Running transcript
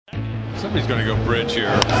Somebody's going to go bridge here.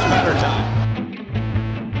 It's a matter of time.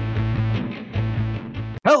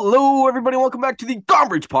 Hello, everybody. Welcome back to the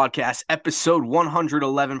Garbage Podcast, episode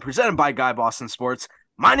 111, presented by Guy Boston Sports.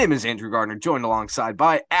 My name is Andrew Gardner, joined alongside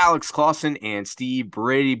by Alex Clausen and Steve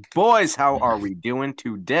Brady. Boys, how are we doing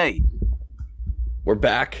today? We're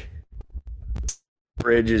back.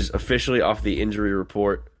 Bridge is officially off the injury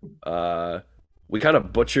report. We kind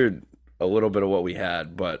of butchered a little bit of what we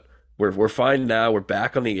had, but we're fine now. We're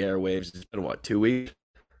back on the airwaves. It's been, 2 weeks?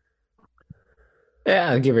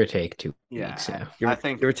 Yeah, give or take 2 Yeah, weeks. Yeah. I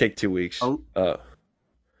think Give or take 2 weeks.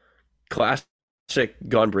 Classic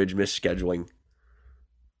Gone Bridge misscheduling.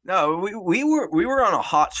 no, we were on a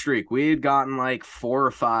hot streak. We had gotten like 4 or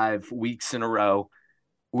 5 weeks in a row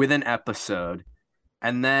with an episode,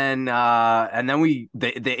 and then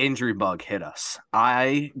the injury bug hit us.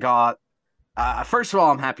 I got first of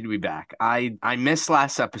all, I'm happy to be back. I missed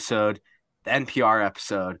last episode, the NPR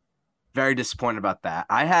episode. Very disappointed about that.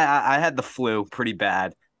 I had the flu pretty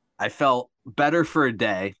bad. I felt better for a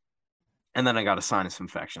day, and then I got a sinus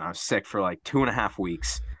infection. I was sick for like 2.5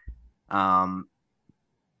 weeks. And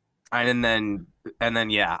then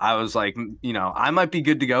yeah, I was like, I might be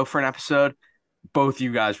good to go for an episode. Both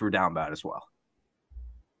you guys were down bad as well.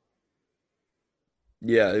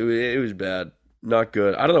 Yeah, it was bad. Not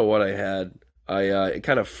good. I don't know what I had. It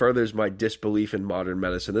kind of furthers my disbelief in modern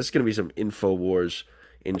medicine. This is going to be some InfoWars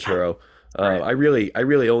intro. Right. I really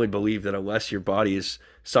only believe that unless your body is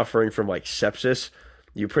suffering from like sepsis,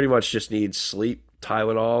 you pretty much just need sleep,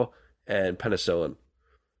 Tylenol, and penicillin,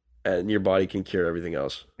 and your body can cure everything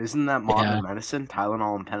else. Isn't that modern medicine?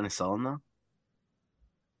 Tylenol and penicillin, though?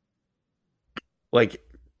 Like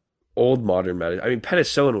old modern medicine. I mean,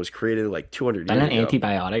 penicillin was created like 200 Is that years an ago.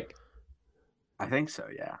 antibiotic? I think so,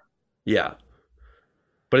 yeah. Yeah,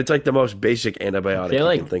 but it's like the most basic antibiotic feel you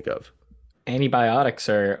like- can think of. Antibiotics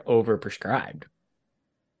are overprescribed.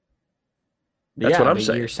 That's what I'm but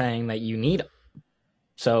saying. You're saying that you need them.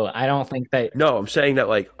 So I don't think that. No, I'm saying that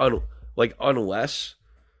unless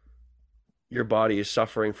your body is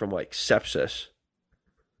suffering from like sepsis,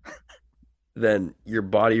 then your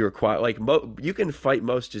body require you can fight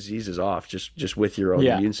most diseases off just with your own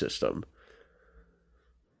Yeah. immune system.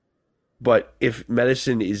 But if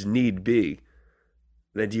medicine is need be,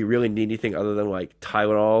 then do you really need anything other than like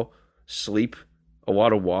Tylenol, sleep, a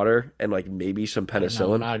lot of water, and like maybe some No, I'm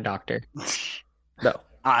penicillin? not a doctor. No,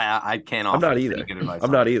 I can't offer I'm not any either. good advice I'm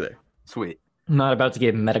on not it. either. Sweet. I'm not about to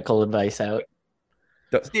give medical advice out.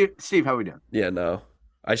 Steve, how we doing? Yeah, no.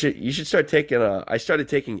 You should start taking I started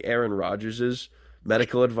taking Aaron Rodgers's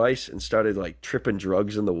medical advice and started like tripping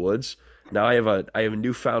drugs in the woods. Now I have a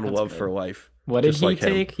newfound That's love good. for life. What did Just he like him.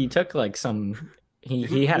 take? He took like some.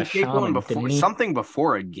 He had a take one shaman, before didn't he? something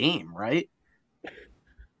before a game, right?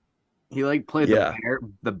 He like played Yeah.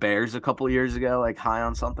 the Bears a couple years ago, like high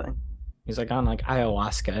on something. He's like on like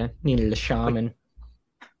ayahuasca. Needed a shaman.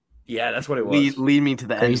 Yeah, that's what it was. Lead me to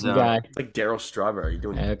the end Crazy zone. guy. It's like Daryl Strawberry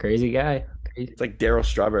doing. Crazy guy. Crazy. It's like Daryl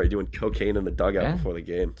Strawberry doing cocaine in the dugout Yeah. before the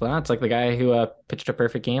game. So it's like the guy who pitched a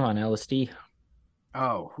perfect game on LSD.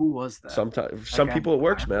 Oh, who was that? Sometimes some Okay. people it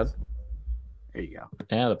works, man. There you go.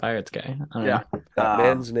 Yeah, the Pirates guy. I don't Yeah. know. That Um,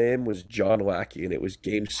 man's name was John Lackey, and it was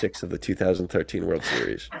Game 6 of the 2013 World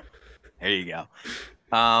Series. There you go.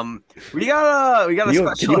 We got a Can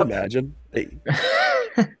special. you imagine?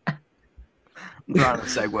 I'm trying to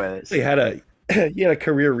segue this. He had a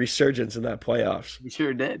career resurgence in that playoffs. He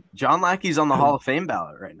sure did. John Lackey's on the Hall of Fame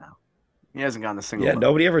ballot right now. He hasn't gotten a single. Yeah, vote.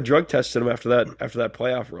 nobody ever drug tested him after that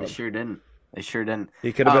playoff run. They sure didn't. They sure didn't.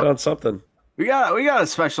 He could have been on something. We got a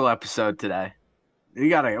special episode today. We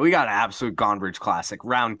got an absolute Gone Bridge classic,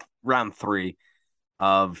 round 3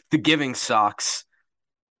 of The Giving Sucks,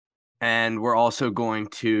 and we're also going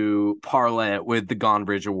to parlay it with the Gone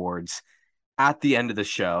Bridge Awards at the end of the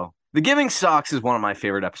show. The Giving Sucks is one of my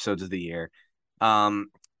favorite episodes of the year.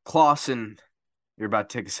 Clausen, you're about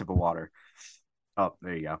to take a sip of water. Oh,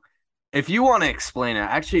 there you go. If you want to explain it,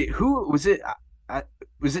 actually, who was it?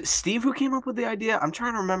 Was it Steve who came up with the idea? I'm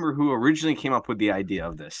trying to remember who originally came up with the idea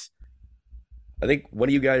of this. I think one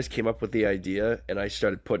of you guys came up with the idea, and I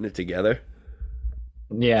started putting it together.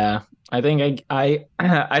 Yeah, I think I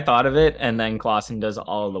I thought of it, and then Clausen does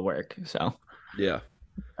all of the work. So Yeah,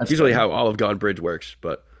 that's that's usually good. how all of Gone Bridge works,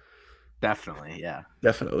 but Definitely, yeah.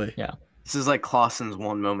 definitely. This is like Clausen's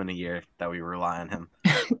one moment a year that we rely on him.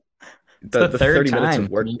 The the third 30 minutes time.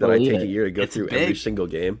 of work Can you that I believe take a it? year to go It's through every big. single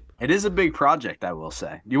game. It is a big project, I will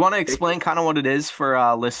say. Do you want to explain kind of what it is for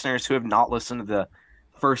listeners who have not listened to the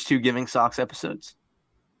first 2 Giving Socks episodes?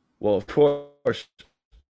 Well, of course.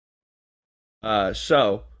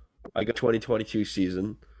 So I got 2022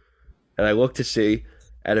 season, and I look to see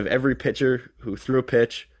out of every pitcher who threw a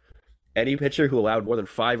pitch, any pitcher who allowed more than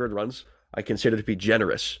 5 earned runs, I consider to be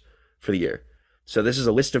generous for the year. So this is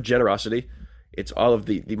a list of generosity. It's all of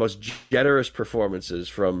the most generous performances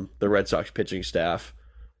from the Red Sox pitching staff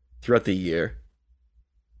throughout the year.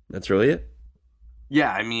 That's really it.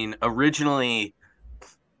 Yeah, I mean, originally,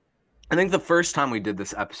 I think the first time we did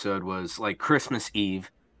this episode was like Christmas Eve,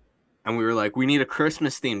 and we were like, we need a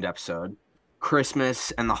Christmas themed episode.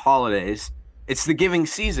 Christmas and the holidays. It's the giving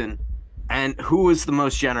season. And who was the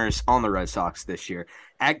most generous on the Red Sox this year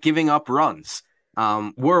at giving up runs?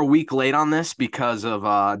 We're a week late on this because of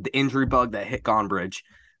the injury bug that hit Gonbridge.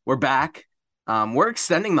 We're back. We're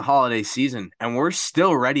extending the holiday season, and we're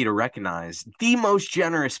still ready to recognize the most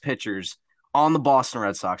generous pitchers on the Boston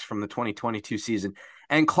Red Sox from the 2022 season.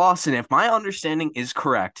 And Clausen, if my understanding is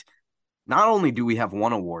correct, not only do we have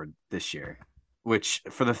one award this year, which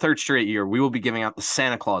for the third straight year, we will be giving out the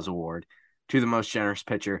Santa Claus Award to the most generous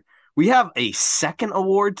pitcher. We have a second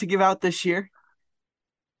award to give out this year.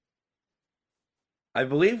 I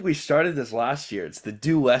believe we started this last year. It's the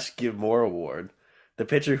Do Less, Give More Award. The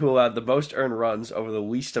pitcher who allowed the most earned runs over the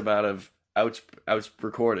least amount of outs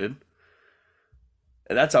recorded.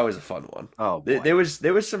 And that's always a fun one. Oh, boy. There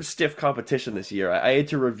was some stiff competition this year. I had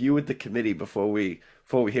to review with the committee before we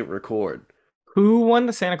hit record. Who won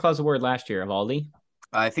the Santa Claus Award last year? Evaldi?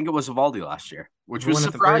 I think it was Evaldi last year, which Who was won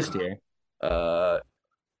it the first surprising. year?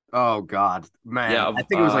 Oh God, man! Yeah, I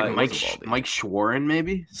think it was like it Mike was Evaldi. Mike Schwerin,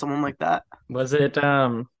 maybe someone like that. Was it?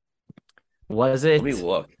 Was it? Let me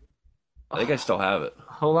look. I think I still have it.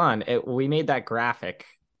 Hold on. We made that graphic.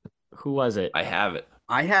 Who was it? I have it.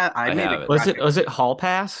 I made have it. it. Was it Hall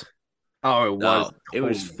Pass? Oh, it No, was. it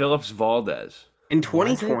was Phillips Valdez. In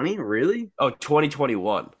 2020, really? Oh,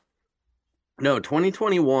 2021. No,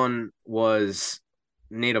 2021 was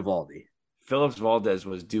Nate Evaldi. Phillips Valdez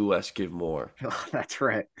was Do Less, Give More. That's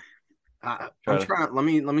right. I'm Try to- trying. Let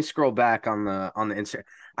me scroll back on the Instagram.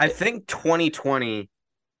 I think 2020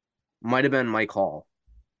 might have been Mike Hall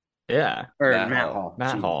Yeah, or Matt Matt Hall. Hall.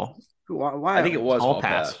 Matt Jeez. Hall. Why? I think it was Hall Hall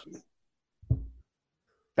Pass. Pass.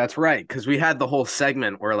 That's right, because we had the whole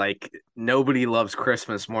segment where like nobody loves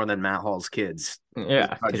Christmas more than Matt Hall's kids.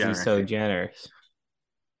 Yeah, How because he's so generous.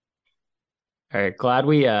 All right, glad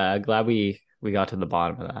we got to the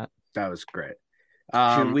bottom of that. That was great.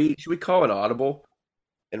 Should we call an audible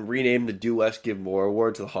and rename the Do Less, Give More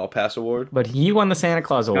award to the Hall Pass Award? But he won the Santa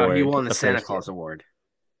Claus No, Award. he won the Santa first Claus year. Award.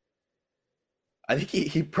 I think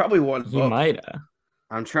he probably won He both. might have.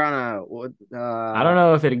 I'm trying to. I don't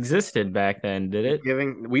know if it existed back then. Did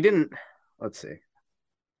it? We didn't. Let's see.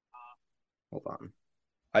 Hold on.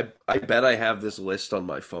 I bet I have this list on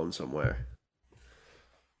my phone somewhere.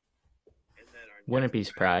 Wouldn't be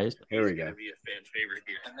surprised. Here we go. Be a fan favorite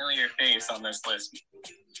here. Familiar face on this list.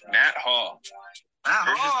 Matt Hall.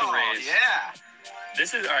 Versus the Rays. yeah.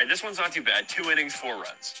 This is all right. This one's not too bad. 2 innings, 4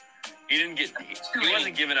 runs. He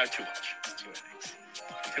wasn't giving out too much. 2 innings.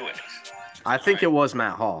 2 innings. I think it was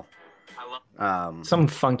Matt Hall. I love. Some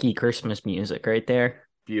funky Christmas music right there.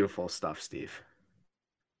 Beautiful stuff, Steve.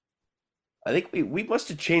 I think we must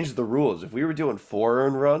have changed the rules. If we were doing 4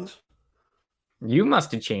 earned runs, You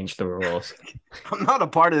must have changed the rules. I'm not a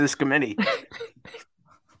part of this committee.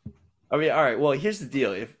 I mean, all right. Well, here's the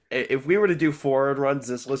deal. If we were to do 4 earned runs,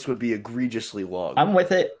 this list would be egregiously long. I'm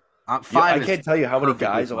with it. I Five. can't tell you how many perfectly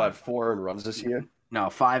guys fine. allowed 4 earned runs this year. No,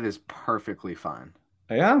 5 is perfectly fine.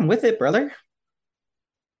 Yeah, I'm with it, brother.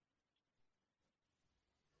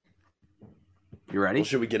 You ready? Well,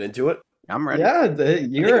 should we get into it? I'm ready. Yeah,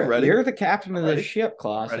 I'm you're ready. you're the captain of the Ready? ship,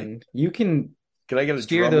 Klaus, Ready. and you can. Can I get a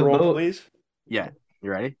Steer drum the roll, boat. please? Yeah.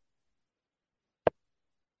 You ready?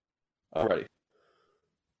 I'm ready.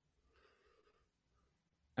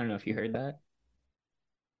 I don't know if you heard that.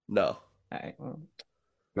 No. All right, well,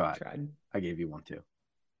 Go ahead. tried. I gave you one too.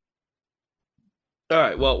 All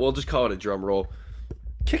right. Well, we'll just call it a drum roll.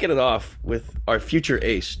 Kicking it off with our future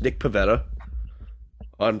ace, Nick Pivetta,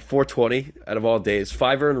 on 420 out of all days,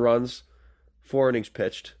 5 earned runs, 4 innings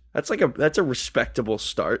pitched. That's a respectable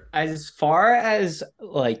start. As far as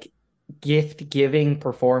like gift giving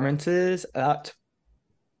performances,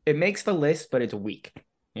 it makes the list, but it's weak.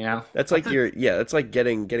 You know? That's like that's like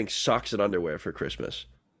getting socks and underwear for Christmas.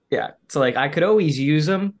 Yeah. So like I could always use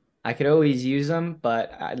them.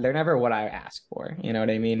 But they're never what I ask for. You know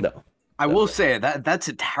what I mean? No. I will say that's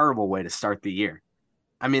a terrible way to start the year.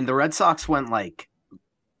 I mean, the Red Sox went like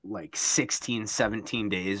 16, 17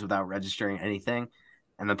 days without registering anything,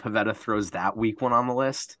 and the Pivetta throws that weak one on the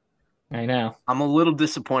list. I know. I'm a little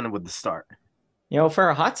disappointed with the start. You know, for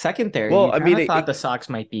a hot second there, Well, you I kind mean, of thought the Sox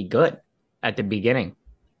might be good at the beginning.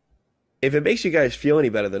 if it makes you guys feel any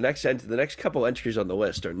better, the next couple entries on the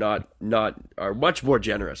list are much more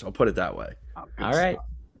generous. I'll put it that way. Oh, good All right. stuff.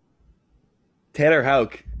 Tanner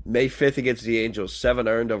Houck, May 5th against the Angels, 7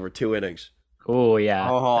 earned over 2 innings. Oh yeah.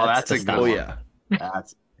 Oh, that's the a good stuff. Oh one. yeah,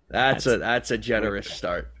 That's that's a generous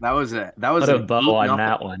start. that was Put a a bow on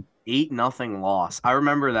that one. 8-0 loss. I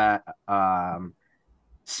remember that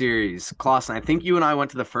series. Clausen, I think you and I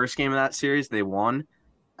went to the first game of that series. They won,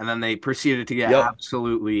 and then they proceeded to get Yep.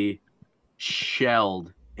 absolutely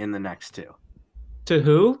shelled in the next two. To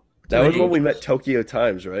who? That To was the when we Angels? met Tokyo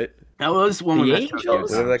Times, right? That was when The we met Angels? Tokyo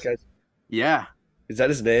Whatever that Times. guy's. Yeah. Is that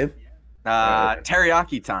his name?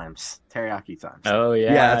 Teriyaki Times. Teriyaki Times. Oh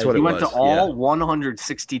yeah. Yeah, that's what He it went to was, all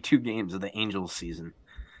 162 games of the Angels season.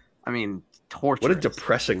 I mean, torturous. What a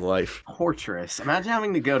depressing life. Torturous. Imagine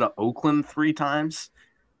having to go to Oakland 3 times.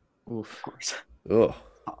 Oof. Of course. Ugh.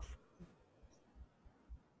 Tough.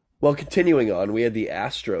 Well, continuing on, we had the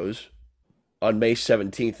Astros on May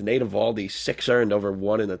 17th. Nate Eovaldi, 6 earned over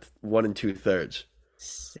 1 2/3.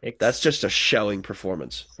 6. That's just a shelling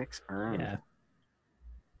performance. 6 earned. yeah.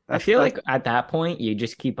 I feel like at that point you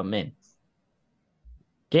just keep them in.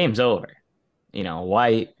 Game's over. You know,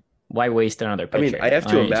 why waste another I pitcher? mean, I have to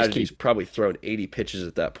Why don't you just imagine he's probably thrown 80 pitches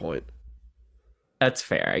at that point. That's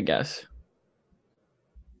fair, I guess.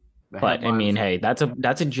 the But I headlines- mean, hey, that's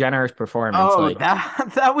a generous performance. Oh, like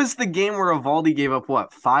that was the game where Eovaldi gave up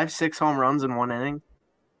what 5-6 home runs in 1 inning.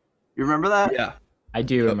 You remember that? Yeah. I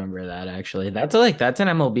do Yep. remember that actually. That's an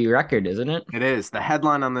MLB record, isn't it? It is. The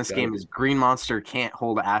headline on this Gotta game be. is Green Monster can't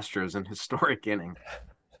hold Astros in historic inning.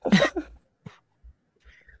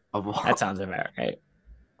 That sounds about right.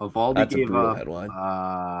 Eovaldi That's a gave brutal up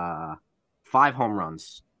headline. 5 home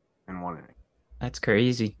runs in 1 inning. That's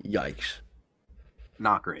crazy. Yikes.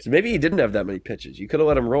 Not great. So maybe he didn't have that many pitches. You could have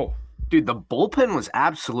let him roll. Dude, the bullpen was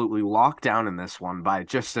absolutely locked down in this one by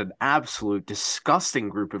just an absolute disgusting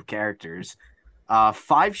group of characters. 5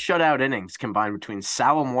 shutout innings combined between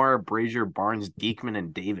Sawamura, Brazier, Barnes, Diekman,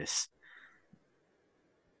 and Davis.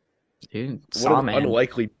 Dude, What saw an man.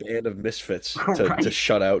 unlikely band of misfits to Right.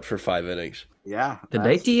 shut out for 5 innings. Yeah. Did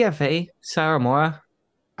they that's- DFA Saramora?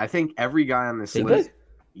 I think every guy on this Did list. they?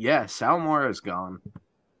 Yeah, Sawamura is gone.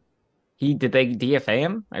 Did they DFA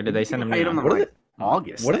him or did they send him DFA'd down? in What are like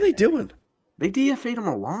August. What are they doing? They DFA'd him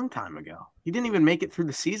a long time ago. He didn't even make it through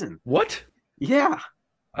the season. What? Yeah.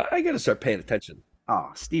 I got to start paying attention.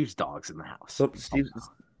 Oh, Steve's dog's in the house. So, Steve,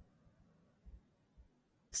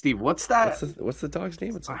 Steve, what's that? what's the dog's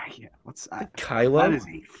name? It's Yeah, what's that? That Kylo. is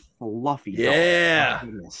a fluffy dog. Yeah. My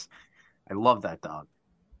goodness. I love that dog.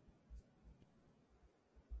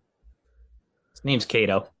 His name's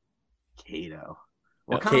Kato. Kato.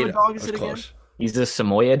 What Yeah, kind of Kato. a dog is That it was again? close. He's a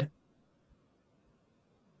Samoyed.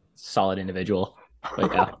 Solid individual.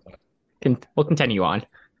 But yeah. We'll continue on.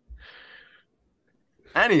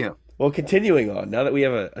 Anywho, Well, continuing on, now that we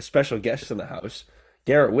have a special guest in the house,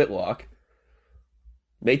 Garrett Whitlock,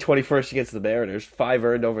 May 21st against the Mariners, 5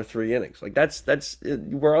 earned over 3 innings. Like that's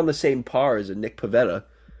we're on the same par as a Nick Pivetta,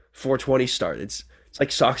 420 start. It's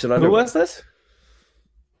like socks and Who underwear. was this?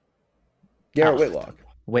 Garrett Oh. Whitlock.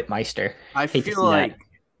 Whitmeister. I Hate to feel see like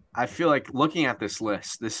that. looking at this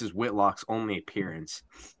list, this is Whitlock's only appearance.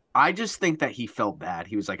 I just think that he felt bad.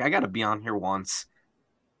 He was like, I got to be on here once.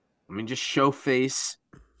 I mean, just show face.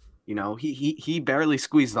 You know, he barely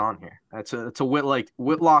squeezed on here. It's a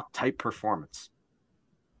Whitlock type performance.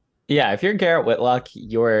 Yeah, if you're Garrett Whitlock,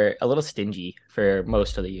 you're a little stingy for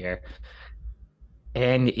most of the year.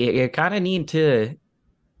 And you kind of need to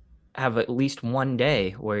have at least one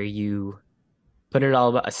day where you put it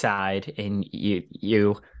all aside and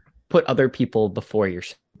you put other people before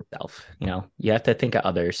yourself. You know, you have to think of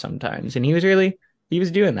others sometimes. And he was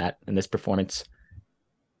doing that in this performance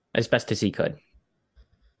as best as he could.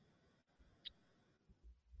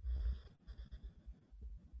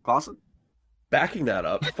 Clausen? Backing that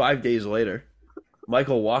up, 5 days later,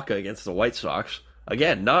 Michael Wacha against the White Sox.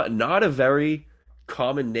 Again, not a very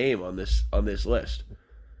common name on this list.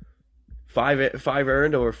 5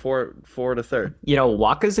 earned over 4 1/3. You know,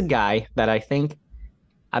 Waka's a guy that I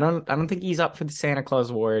don't think he's up for the Santa Claus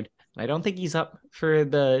award. I don't think he's up for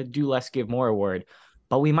the Do Less Give More award,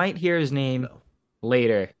 but we might hear his name No.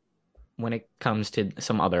 later when it comes to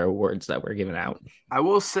some other awards that were given out. I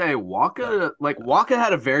will say Waka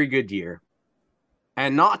had a very good year.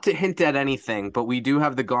 And not to hint at anything, but we do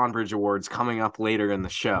have the Gonbridge Awards coming up later in the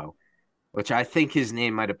show, which I think his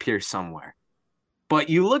name might appear somewhere. But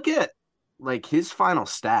you look at like his final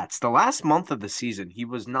stats, the last month of the season, he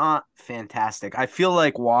was not fantastic. I feel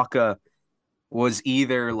like Waka was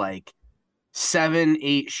either like 7,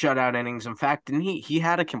 8 shutout innings. In fact, didn't he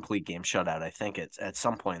had a complete game shutout, I think it's at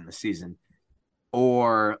some point in the season.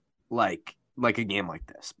 Or like a game like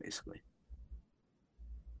this, basically.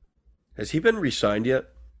 Has he been re-signed yet?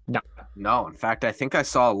 No, in fact, I think I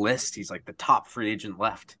saw a list. He's like the top free agent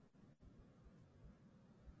left.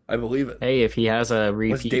 I believe it. Hey, if he has a Unless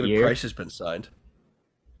repeat David year, Price has been signed.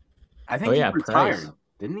 I think Oh, he yeah, retired, Price.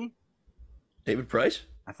 didn't he? David Price?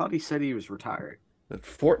 I thought he said he was retired. That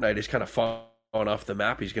Fortnite is kind of falling off the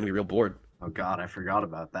map. He's going to be real bored. Oh God, I forgot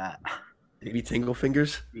about that. Maybe Tingle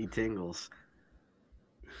Fingers? He tingles.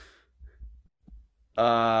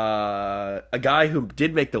 A guy who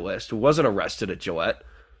did make the list, who wasn't arrested at Gillette,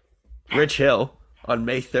 Rich Hill, on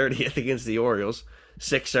May 30th against the Orioles.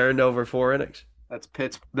 6 earned over 4 innings. That's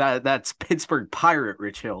Pittsburgh Pirate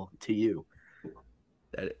Rich Hill to you.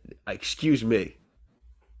 Excuse me.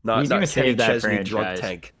 Not He's gonna Kenny save that Chesney drunk franchise.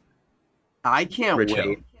 tank. I can't Rich wait.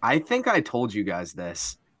 Hill. I think I told you guys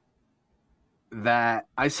this. That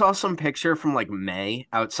I saw some picture from like May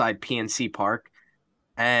outside PNC Park,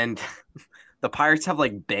 and the Pirates have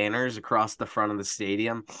like banners across the front of the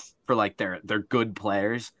stadium for like their good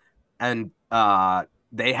players, and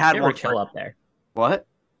they had get one Rich Hill up there. What?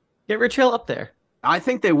 Get Rich Hill up there. I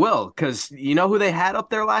think they will, because you know who they had up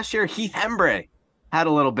there last year? Heath Hembree had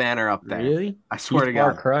a little banner up there. Really? I swear to Heath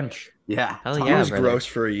Bar God. Crunch. Yeah. Hell He yeah, was brother. gross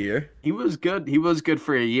for a year. He was good. He was good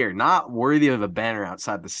for a year. Not worthy of a banner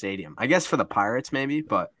outside the stadium. I guess for the Pirates, maybe,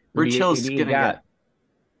 but Rich Hill's Who do you gonna got?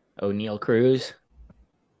 get. O'Neal Cruz.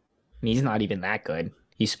 He's not even that good.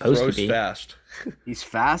 He's supposed Throws to be. fast. He's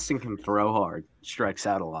fast and can throw hard. Strikes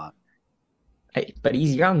out a lot. Hey, but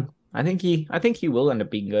he's young. I think he will end up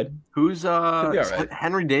being good. Who's be all is right.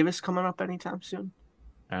 Henry Davis coming up anytime soon?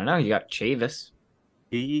 I don't know. You got Chavis.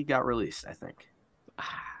 He got released, I think.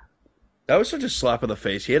 That was such a slap in the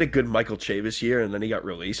face. He had a good Michael Chavis year, and then he got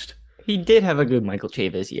released. He did have a good Michael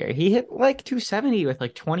Chavis year. He hit like 270 with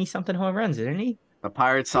like 20 something home runs, didn't he? The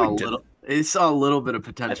Pirates saw No, a he little. It saw a little bit of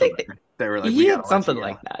potential think there. They were like, he we hit gotta something let you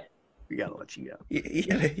go. like that. We gotta let you go.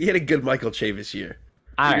 He had a good Michael Chavis year.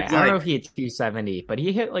 All right, was I don't know like- if he hit 270, but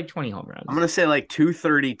he hit like 20 home runs. I'm gonna say like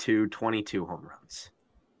 232, 22 home runs.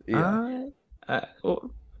 Yeah.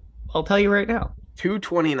 Well, I'll tell you right now.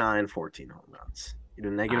 229, 14 home runs. You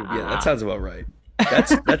do negative. Yeah, that sounds about right.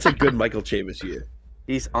 That's a good Michael Chavis year.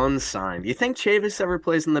 He's unsigned. You think Chavis ever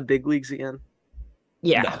plays in the big leagues again?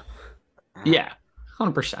 Yeah, No. yeah,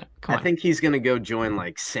 100%. Come I on. think he's gonna go join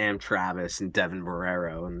like Sam Travis and Devin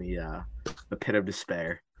Barrero in the pit of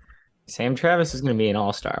despair. Sam Travis is going to be an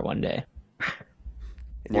all-star one day. And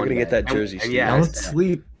you're One gonna get day. that jersey. And Steve. yeah, Don't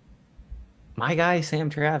sleep. My guy, Sam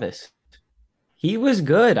Travis. He was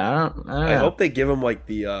good. I don't I know. hope they give him like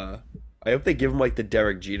the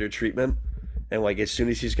Derek Jeter treatment, and like as soon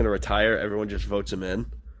as he's gonna retire, everyone just votes him in.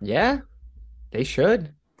 Yeah, they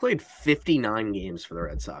should. Played 59 games for the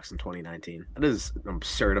Red Sox in 2019. That is an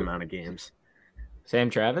absurd amount of games. Sam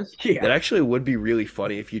Travis? Yeah. That actually would be really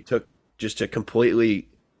funny if you took just a completely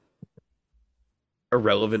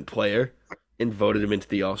irrelevant player and voted him into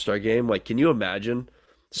the All-Star game. Like, can you imagine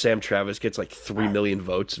Sam Travis gets like 3 million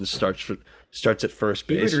votes and starts at first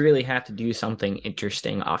He would base? really have to do something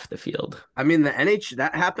interesting off the field. I mean,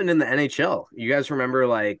 that happened in the NHL. You guys remember,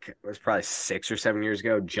 like, it was probably 6 or 7 years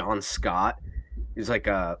ago, John Scott. He's like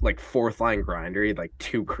a fourth line grinder. He had like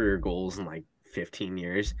 2 career goals in like 15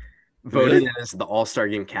 years. Voted Really? in as the All-Star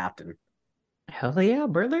game captain. Hell yeah,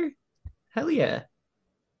 brother. Hell yeah.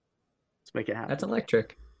 Let's make it happen. That's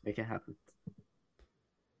electric. Make it happen.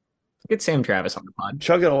 Get Sam Travis on the pod.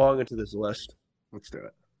 Chugging along into this list, Let's do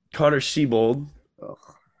it. Connor Siebold Ugh.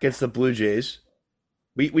 against the Blue Jays.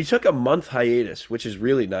 We took a month hiatus, which is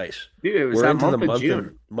really nice. Dude, it was We're that into month the of month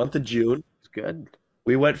June. month of June. It's good.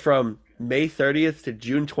 We went from May 30th to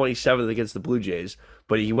June 27th against the Blue Jays,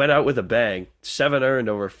 but he went out with a bang. 7 earned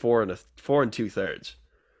over 4 and 2/3.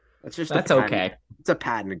 That's just That's a patented, okay. It's a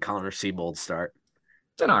patented Connor Siebold start.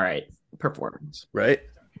 It's an all right performance. Right?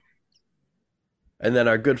 And then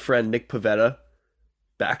our good friend Nick Pivetta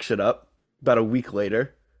backs it up about a week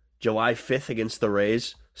later, July 5th against the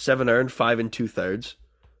Rays. 7 earned, 5 and 2/3.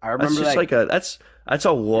 I That's remember just that like that's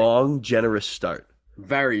a long, generous start.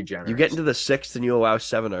 very generous. You get into the 6th and you allow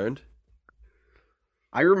 7 earned.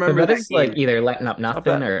 I remember But that it's game. like either letting up Not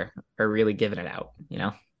nothing bad. or really giving it out, you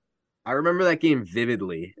know? I remember that game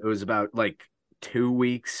vividly. It was about like 2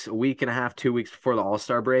 weeks, a week and a half, 2 weeks before the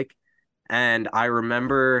All-Star break. And I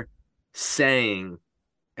remember saying,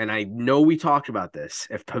 and I know we talked about this,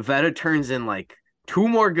 if Pivetta turns in like 2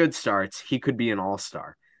 more good starts, he could be an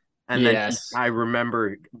All-Star. And Yes. then I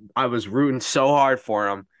remember I was rooting so hard for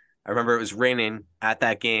him. I remember it was raining at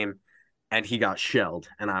that game and he got shelled.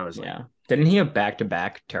 And I was like, Yeah. Didn't he have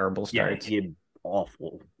back-to-back terrible Yeah, starts? he had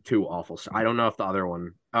two awful. I don't know if the other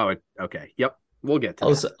one. Oh, okay. Yep, we'll get to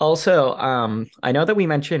that. Also, I know that we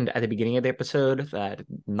mentioned at the beginning of the episode that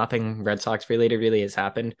nothing Red Sox related really has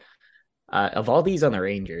happened. Of all these on the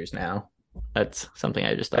Rangers now, that's something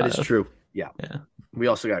I just thought That is of. true. Yeah. Yeah. We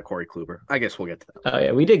also got Corey Kluber. I guess we'll get to that. Oh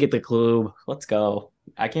yeah, we did get the Klube. Let's go.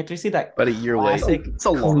 I can't you see that About a year late. classic It's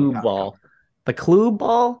a long Klube time ball. The Klube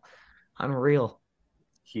ball, unreal.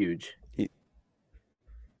 Huge.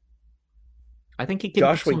 I think he could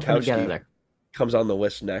Josh put something Winkowski together. comes on the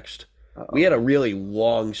list next. Uh-oh. We had a really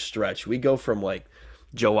long stretch. We go from like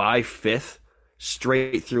July 5th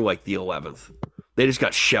straight through like the 11th. They just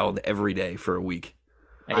got shelled every day for a week.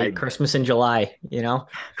 Hey, Christmas in July,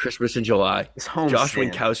 Christmas in July. His home Josh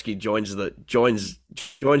stand. Winkowski joins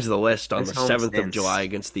the list on His the home 7th of stands July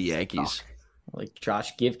against the Yankees. suck. like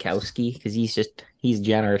Josh Givkowski, because he's a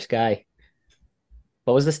generous guy.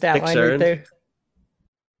 What was the stat 6 line right earned. there?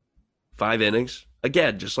 5 innings.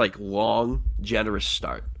 Again, just like long, generous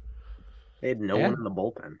start. They had no Yeah. one in the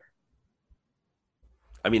bullpen.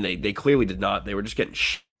 I mean, they clearly did not. They were just getting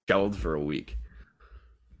shelled for a week.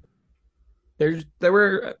 There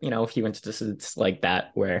were a few instances like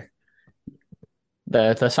that where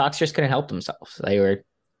the Sox just couldn't help themselves. They're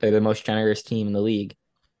the most generous team in the league,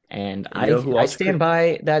 and You know who I else stand could-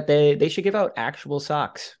 by that. They should give out actual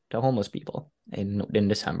socks to homeless people in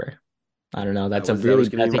December. I don't know. That's That was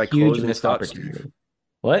gonna be my a huge closing missed thought, opportunity. Steve.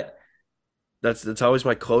 What? That's always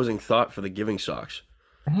my closing thought for the Giving Sox.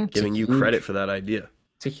 It's Giving a you huge- credit for that idea.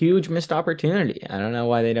 It's a huge missed opportunity. I don't know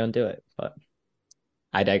why they don't do it, but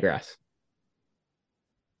I digress.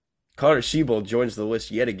 Connor Siebold joins the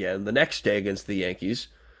list yet again the next day against the Yankees.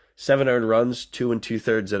 7 earned runs, 2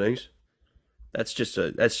 2/3 innings. That's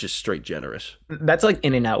just straight generous. That's like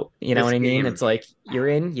in and out. You know This what I mean? game- It's like you're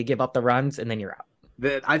in, you give up the runs, and then you're out.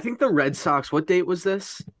 I think the Red Sox. What date was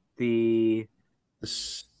this?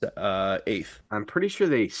 This, 8th. I'm pretty sure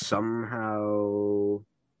they somehow.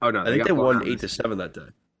 Oh no, I think got they blown won out 8-7 that day.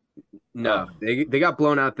 No, they got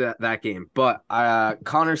blown out that game. But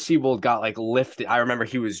Connor Siebold got like lifted. I remember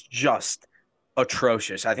he was just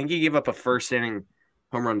atrocious. I think he gave up a first inning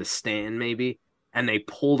home run to Stanton maybe, and they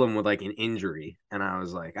pulled him with like an injury. And I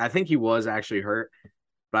was like, I think he was actually hurt,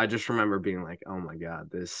 but I just remember being like, oh my god,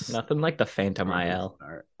 this Nothing like the Phantom IL.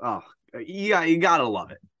 Oh, yeah, you gotta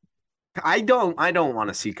love it. I don't want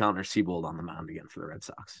to see Connor Siebold on the mound again for the Red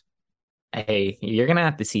Sox. Hey, you're gonna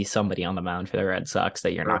have to see somebody on the mound for the Red Sox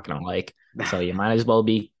that you're not gonna like. So you might as well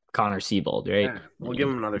be Connor Siebold, right? Yeah, we'll give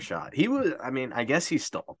him another shot. He was, I mean, I guess he's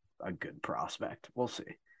still a good prospect. We'll see.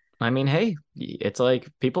 I mean, hey, it's like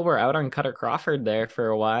people were out on Cutter Crawford there for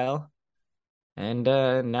a while, and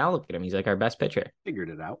now look at him. He's like our best pitcher. Figured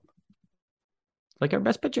it out. Like our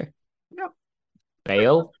best pitcher. Yep.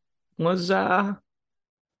 Bale was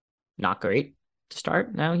not great to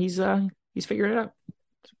start. Now he's figured it out.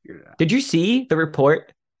 Figured it out. Did you see the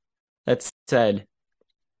report that said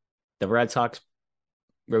the Red Sox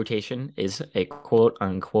rotation is a quote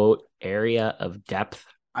unquote area of depth?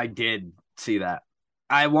 I did see that.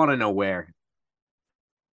 I want to know where.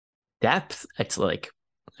 Depth? It's like,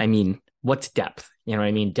 I mean, what's depth? You know what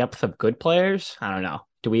I mean? Depth of good players? I don't know.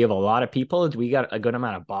 Do we have a lot of people? Do we got a good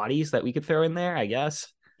amount of bodies that we could throw in there? I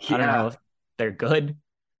guess. I don't know if they're good.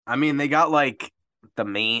 I mean, they got like the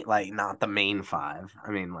main, like not the main five.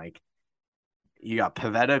 I mean, like you got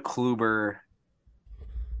Pivetta, Kluber,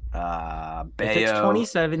 If it's Bayo,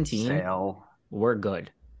 2017, Sale. we're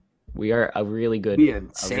good. We are a really good, Be a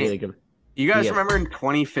insane. really good. You guys Yeah. remember in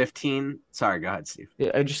 2015? Sorry, go ahead, Steve.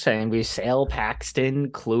 I'm just saying, we Sale,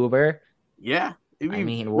 Paxton, Kluber. Yeah, it'd I be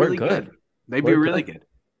mean, we're really good. They'd be We're really good. good.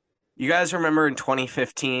 You guys remember in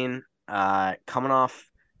 2015, coming off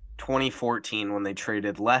 2014 when they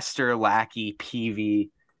traded Lester, Lackey, Peavy,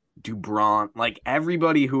 Dubron, like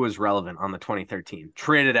everybody who was relevant on the 2013,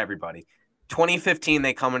 traded everybody. 2015,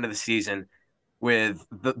 they come into the season with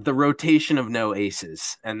the rotation of no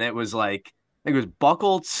aces. And it was like, I think it was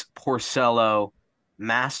Buchholz, Porcello,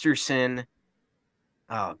 Masterson.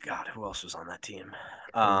 Oh, God, who else was on that team?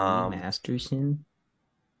 Masterson.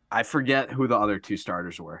 I forget who the other two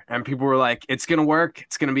starters were. And people were like, it's going to work.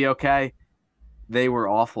 It's going to be okay. They were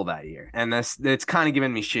awful that year. And it's kind of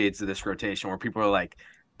giving me shades of this rotation where people are like,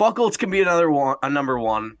 Buchholz can be a number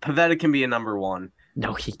one. Pivetta can be a number one.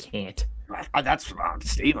 No, he can't. That's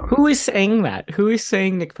Steve. Who is saying that? Who is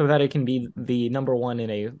saying Nick Pivetta can be the number one in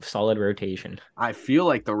a solid rotation? I feel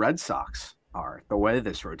like the Red Sox are the way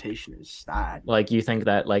this rotation is. Like, you think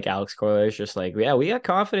that like Alex Cora is just like, yeah, we got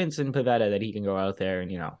confidence in Pivetta that he can go out there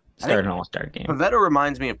and start an all-star game. Pivetta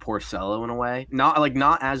reminds me of Porcello in a way.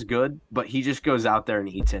 Not as good, but he just goes out there and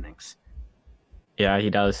eats innings. Yeah, he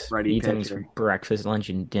does. Ready He eats innings pitcher. for breakfast, lunch,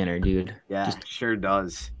 and dinner, dude. Yeah, Just sure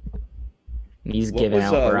does. he's What giving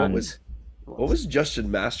was, out what runs. was what was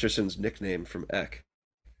Justin Masterson's nickname from Eck?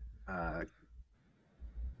 Uh,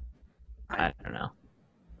 I don't know.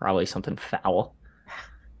 Probably something foul.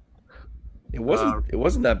 It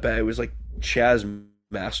wasn't that bad. It was like Chaz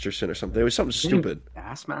Masterson or something. It was something stupid.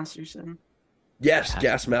 Bass Masterson? Yes,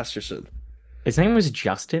 Gas Masterson. His name was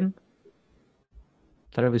Justin.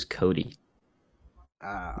 Thought it was Cody.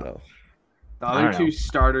 No. The I other don't two know.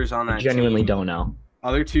 starters on I that genuinely team, don't know.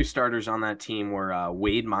 other two starters on that team were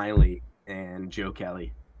Wade Miley and Joe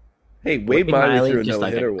Kelly. Hey, Wade Miley threw a just no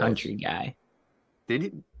like hitter a once. country guy. Did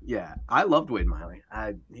he? Yeah, I loved Wade Miley.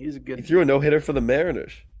 He was a He good. threw a no hitter for the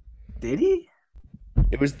Mariners. Did he?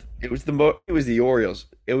 It was the Orioles.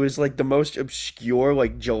 It was like the most obscure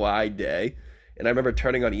like July day, and I remember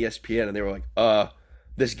turning on ESPN and they were like,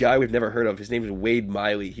 this guy we've never heard of. His name is Wade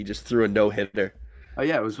Miley. He just threw a no hitter." Oh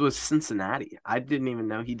yeah, it was with Cincinnati. I didn't even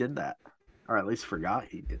know he did that, or at least forgot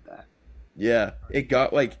he did that. Yeah, it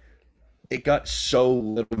got so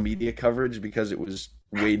little media coverage because it was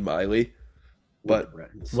Wade Miley, but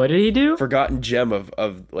What did he do? forgotten gem of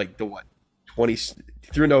like the what 20 he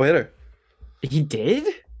threw a no hitter. He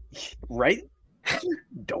did? Right?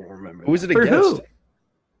 Don't remember. Who was it For against?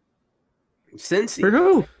 who? Cincy. For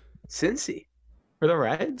who? Cincy. For the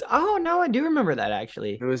Reds? Oh no, I do remember that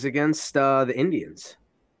actually. It was against the Indians,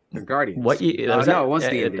 the Guardians. What you? No, was it was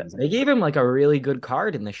the uh, Indians. They gave him like a really good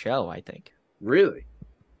card in the show, I think. Really?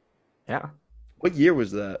 Yeah. What year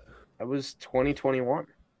was that? That was 2021.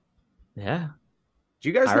 Yeah. Do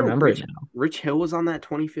you guys I know remember Rich, it now. Rich Hill was on that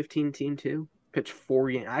 2015 team too? Pitched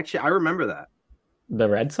 4 games. Actually, I remember that. The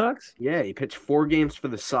Red Sox? Yeah, he pitched 4 games for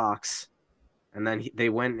the Sox, and then they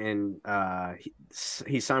went and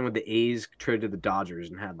he signed with the A's, traded to the Dodgers,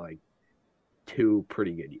 and had like 2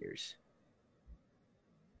 pretty good years.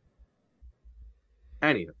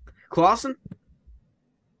 Anyway, Clausen?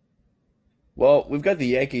 Well, we've got the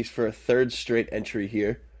Yankees for a third straight entry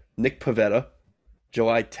here. Nick Pivetta,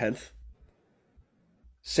 July 10th.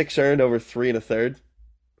 6 earned over 3 1/3.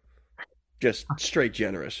 Just straight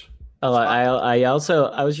generous. Oh, I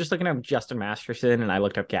was just looking up Justin Masterson and I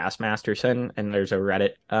looked up Gas Masterson and there's a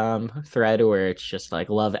Reddit thread where it's just like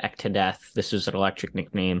love Eck to death. This is an electric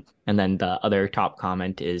nickname. And then the other top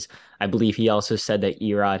comment is I believe he also said that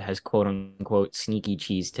Erod has quote unquote sneaky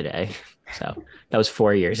cheese today. So that was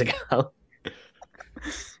 4 years ago.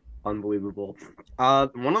 Unbelievable.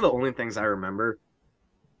 One of the only things I remember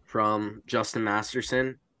from Justin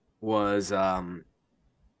Masterson was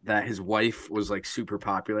that his wife was like super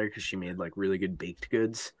popular because she made like really good baked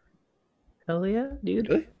goods. Hell yeah, dude.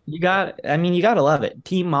 Really? You gotta love it.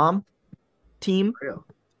 Team mom. Team.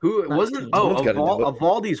 Who Not wasn't? team. Oh, Someone's gotta do it.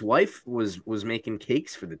 Evaldi's wife was making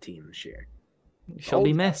cakes for the team this year. She'll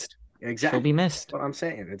be missed. Exactly. She'll be missed. That's what I'm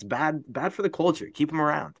saying. It's bad for the culture. Keep him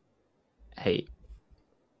around. Hey.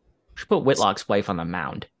 Should put Whitlock's wife on the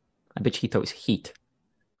mound. I bet she throws heat.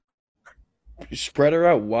 You spread her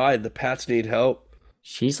out wide. The Pats need help.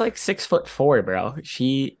 She's like 6'4", bro.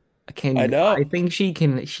 She can. I know. I think she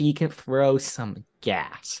can throw some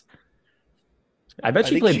gas. I bet I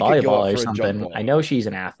she think played she could go volleyball up or for a jump something. ball. I know she's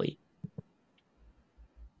an athlete.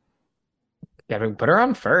 Yeah, but put her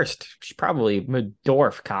on first. She's probably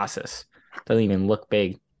Dorf Casas. Doesn't even look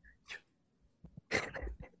big.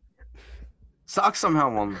 Sox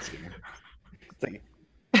somehow won this game. It's like,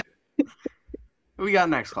 Who we got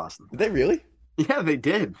next, Clausen? did they really? Yeah, they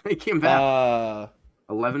did. They came back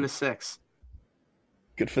 11-6.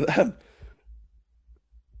 Good for them.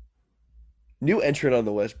 New entrant on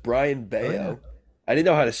the list, Brian Bayo. I didn't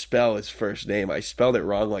know how to spell his first name. I spelled it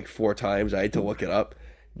wrong like 4 times. I had to look it up.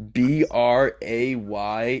 Brayan.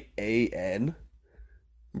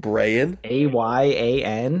 Brayan.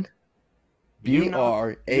 Ayan.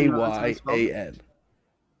 Brayan.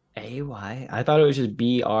 Ay. I thought it was just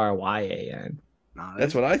Bryan. Nah,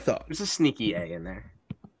 That's what I thought. There's a sneaky A in there.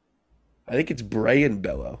 I think it's Brayan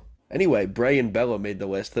Bello. Anyway, Brayan Bello made the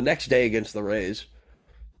list the next day against the Rays.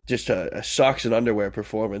 Just a socks and underwear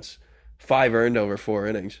performance. 5 earned over 4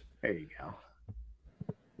 innings. There you go.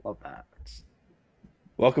 Love that.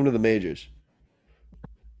 Welcome to the majors.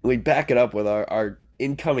 We back it up with our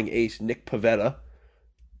incoming ace, Nick Pivetta,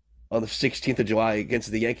 on the 16th of July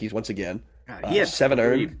against the Yankees once again. God, he had 7 3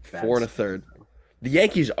 earned, bad 4 1/3. The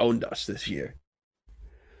Yankees owned us this year.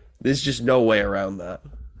 There's just no way around that.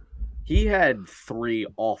 He had 3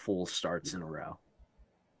 awful starts in a row.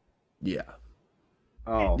 Yeah.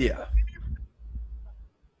 Oh, Yeah.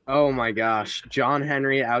 oh my gosh. John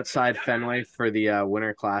Henry outside Fenway for the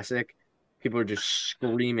Winter Classic. People are just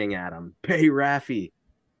screaming at him. Pay Raffy.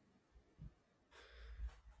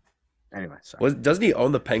 Anyway, sorry. Doesn't he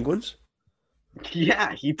own the Penguins?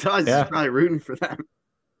 Yeah, he does. Yeah. He's probably rooting for them.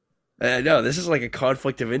 I know this is like a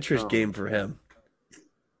conflict of interest Oh. game for him.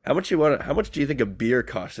 How much do you think a beer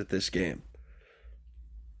costs at this game?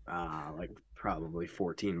 Like probably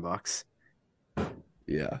 $14.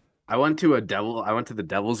 Yeah. I went to the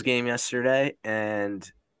Devils game yesterday, and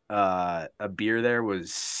a beer there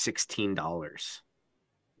was $16.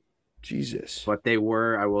 Jesus. But I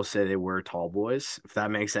will say they were tall boys, if that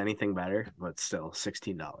makes anything better, but still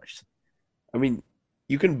 $16. I mean,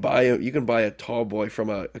 you can buy a tall boy from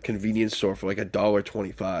a convenience store for like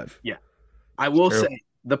 $1.25. I will True. say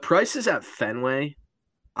the prices at Fenway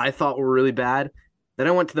I thought were really bad. Then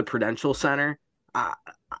I went to the Prudential Center.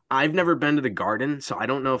 I've never been to the Garden, so I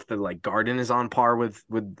don't know if the Garden is on par with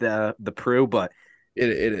the Pru, but It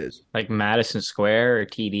is. Like Madison Square or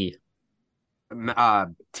TD?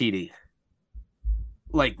 TD.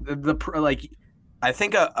 I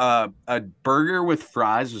think a burger with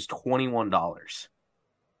fries was $21.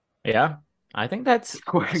 Yeah, I think that's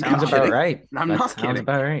sounds I'm about kidding. right. I'm That not sounds kidding.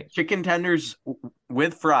 about right. Chicken tenders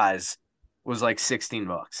with fries was like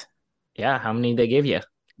 $16. Yeah, how many they give you?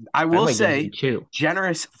 I will Fenway gives say you 2.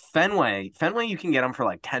 generous Fenway you can get them for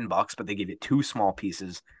like $10, but they give you 2 small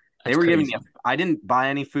pieces. They That's were giving crazy. you, I didn't buy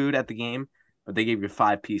any food at the game, but they gave you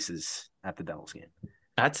 5 pieces at the Devils game.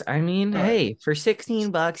 Hey, for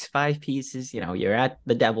 $16, 5 pieces, you're at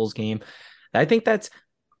the Devils game. I think that's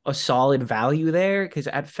a solid value there, because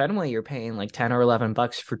at Fenway you're paying like 10 or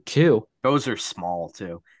 $11 for 2. Those are small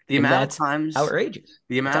too. The And amount of that's times outrageous.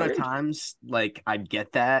 the amount of outrageous. times I'd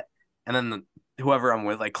get that, and then whoever I'm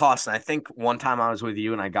with, like Clausen, I think one time I was with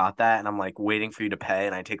you and I got that, and I'm like waiting for you to pay,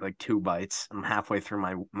 and I take like 2 bites. I'm halfway through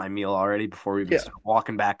my meal already before we even start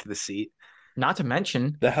walking back to the seat. Not to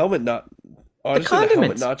mention The helmet honestly, the helmet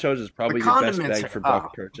condiments. nachos is probably The your best condiments bang for are- buck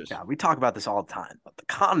oh, purchase. Yeah, we talk about this all the time, but the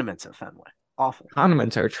condiments at Fenway, awful.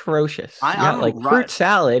 condiments are atrocious. You I'm got like right. fruit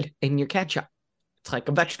salad and your ketchup. It's like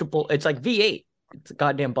a vegetable. It's like V8. It's a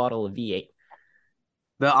goddamn bottle of V8.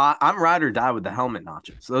 I'm ride or die with the helmet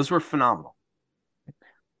nachos. Those were phenomenal.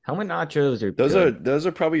 Helmet nachos are Those good.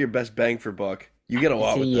 are probably your best bang for buck. You get a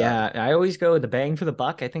lot with that. Yeah, I always go with the bang for the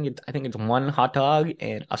buck. I think it's one hot dog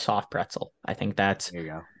and a soft pretzel. I think that's There you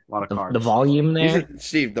go. A lot of the carbs. volume These there. are-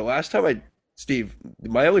 Steve,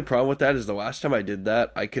 my only problem with that is the last time I did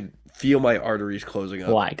that, I could feel my arteries closing up.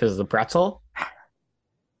 Why? Because of the pretzel?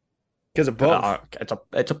 Because of both.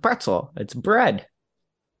 It's a pretzel. It's bread.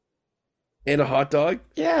 And a hot dog?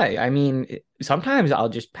 Yeah, I mean, sometimes I'll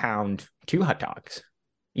just pound 2 hot dogs.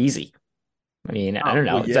 Easy. I mean, I don't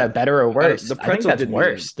know. well, Is yeah. that better or worse? the I think pretzel that's did me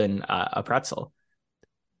worse than a pretzel.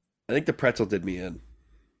 I think the pretzel did me in.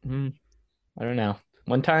 I don't know.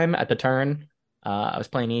 One time at the turn, I was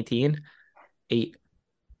playing 18.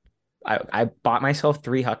 I bought myself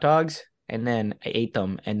 3 hot dogs, and then I ate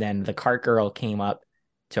them. And then the cart girl came up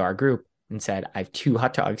to our group and said, "I have 2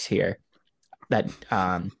 hot dogs here that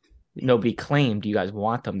nobody claimed. Do you guys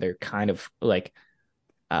want them? They're kind of like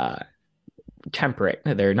temperate.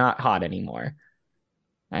 They're not hot anymore."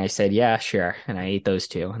 And I said, "Yeah, sure." And I ate those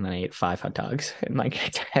 2, and then I ate 5 hot dogs in like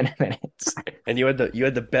 10 minutes. And you had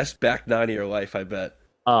the best back 9 of your life, I bet.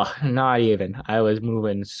 Oh, not even. I was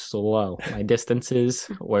moving slow. My distances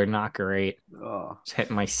were not great. Oh, Just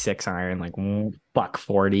hitting my 6 iron like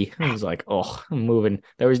 $140. I was like, oh, I'm moving.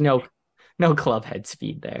 There was no club head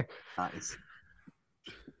speed there. nice.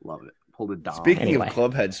 Love it. Pulled it down. Anyway. Of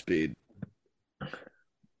club head speed.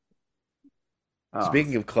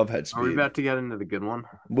 Speaking of club head are we speed, about to get into the good one?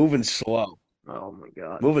 moving slow. Oh my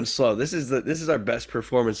god. Moving slow. This is our best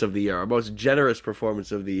performance of the year, our most generous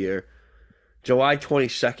performance of the year. July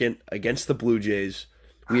 22nd against the Blue Jays.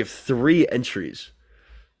 We have 3 entries.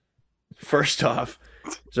 First off,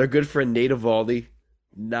 is our good friend Nate Eovaldi,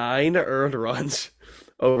 9 earned runs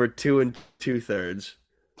over 2 2/3.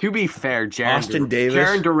 To be fair, Austin Davis.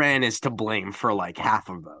 Jaron Duran is to blame for like half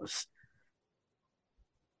of those.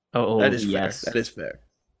 Oh, That is yes. fair. That is fair.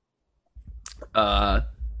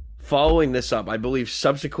 Following this up, I believe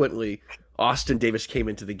subsequently Austin Davis came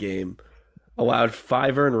into the game, allowed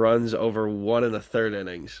 5 earned runs over 1 1/3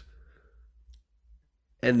 innings.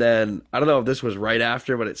 And then, I don't know if this was right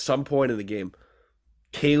after, but at some point in the game,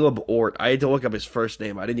 Caleb Ort, I had to look up his first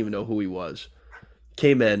name. I didn't even know who he was.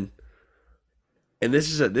 Came in, and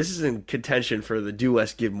this is in contention for the Do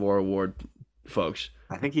Less Give More award, folks.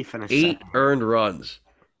 I think he finished 8 second. earned runs.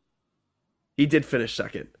 He did finish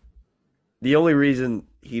second. The only reason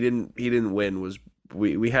he didn't win was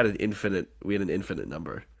we had an infinite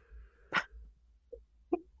number.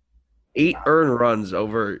 8 earned runs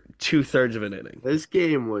over 2/3 of an inning. This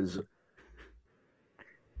game was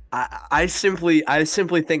I simply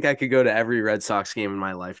think I could go to every Red Sox game in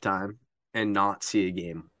my lifetime and not see a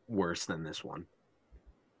game worse than this one.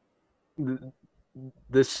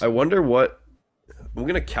 This I wonder what I'm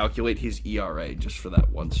gonna calculate his ERA just for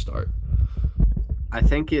that one start. I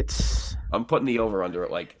think it's I'm putting the over under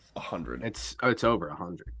at like 100. it's over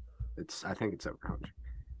 100. I think it's over 100.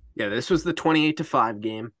 Yeah, this was the 28-5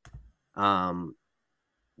 game.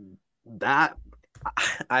 That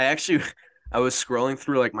I was scrolling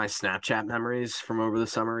through like my Snapchat memories from over the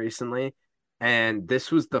summer recently, and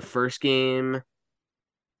this was the first game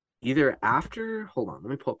either after, hold on, let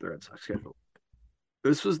me pull up the Red Sox schedule.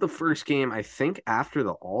 This was the first game, I think, after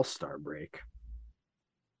the All-Star break.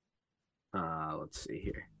 Let's see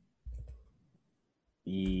here.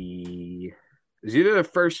 It was either the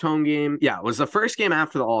first home game. Yeah, it was the first game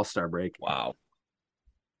after the All-Star break. Wow.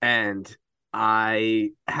 And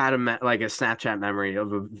I had a Snapchat memory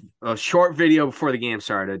of a short video before the game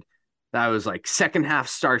started that was like second half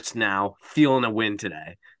starts now, feeling a win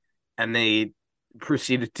today. And they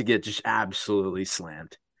proceeded to get just absolutely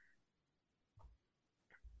slammed.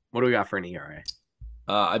 What do we got for an ERA?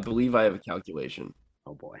 I believe I have a calculation.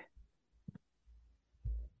 Oh boy.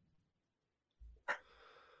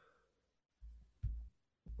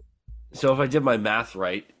 So if I did my math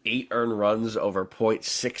right, 8 earned runs over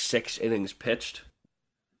 0.66 innings pitched.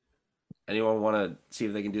 Anyone want to see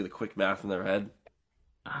if they can do the quick math in their head?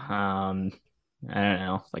 I don't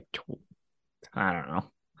know. I don't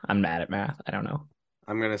know. I'm mad at math. I don't know.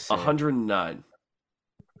 I'm gonna say 109.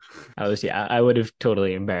 I would have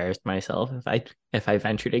totally embarrassed myself if I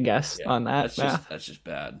ventured a guess on that math. That's just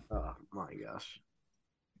bad. Oh my gosh.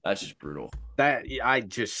 That's just brutal. I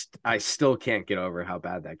still can't get over how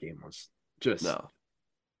bad that game was. Just No.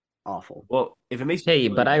 awful. Well, if it makes Hey,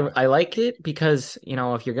 but I like it because,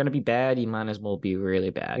 if you're going to be bad, you might as well be really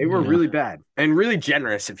bad. They were really bad and really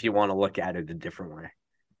generous if you want to look at it a different way.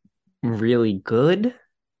 Really good?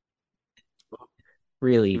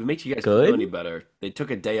 Really if it makes you guys good? feel any better, they took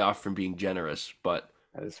a day off from being generous, but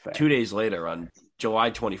That is fair. 2 days later, on July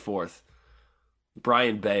 24th,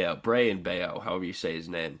 Brian Bayo, however you say his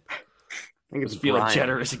name, I think was it's feeling Brian.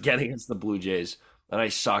 generous again against the Blue Jays. A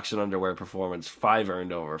nice socks and underwear performance, 5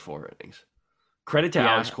 earned over 4 innings. Credit to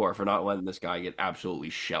Alex Cora for not letting this guy get absolutely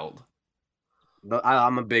shelled.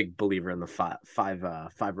 I'm a big believer in the five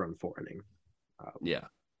run 4 inning. Yeah.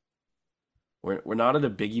 We're not at a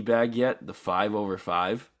biggie bag yet, the 5 over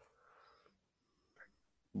 5,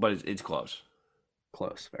 but it's close.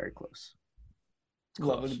 Close, very close.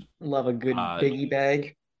 Close. Love a good biggie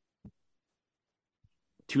bag.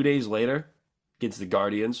 2 days later, against the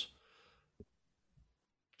Guardians,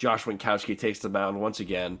 Josh Winkowski takes the mound once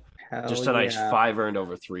again. Just a nice 5 earned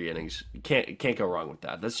over 3 innings. You can't go wrong with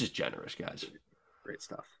that. That's just generous, guys. Great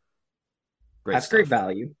stuff. That's great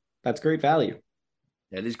value. That's great value.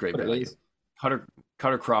 Yeah, it is great But it value. is.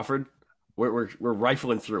 Cutter Crawford. We're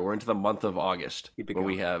rifling through. We're into the month of August, Keep it where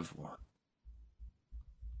we going. have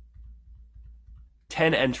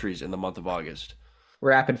 10 entries in the month of August.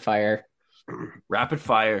 Rapid fire. Rapid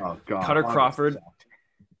fire. Oh god. Cutter August Crawford,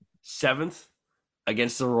 sucked. 7th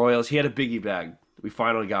against the Royals. He had a biggie bag. We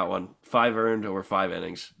finally got one. 5 earned over 5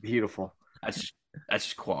 innings. Beautiful. That's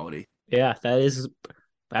just quality. Yeah,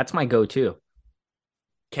 that's my go-to.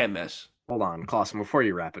 Can't miss. Hold on, Clausen, before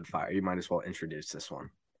you rapid fire, you might as well introduce this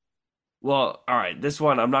one. Well, all right. This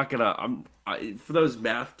one, I'm not gonna. For those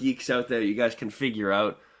math geeks out there, you guys can figure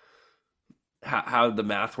out how the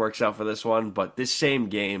math works out for this one. But this same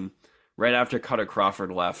game, right after Cutter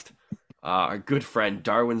Crawford left, our good friend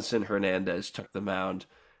Darwinson Hernandez took the mound,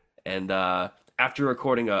 and after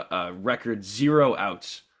recording a record 0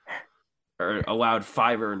 outs, or allowed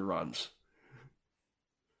 5 earned runs.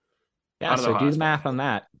 Yeah, so do the math on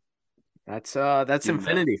that. That's Do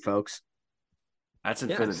infinity, folks. That's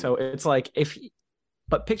Yeah, infinity. so it's like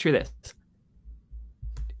but picture this.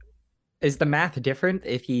 Is the math different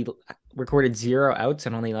if he recorded 0 outs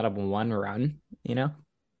and only let up 1 run,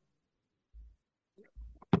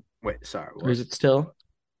 Wait, sorry. Or is it still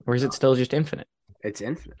just infinite? It's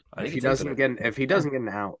infinite. I think If he it's doesn't infinite. get an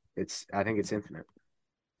out, I think it's infinite.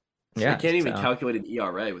 Yeah. I can't even so- calculate an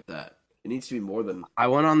ERA with that. It needs to be more than. I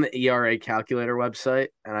went on the ERA calculator website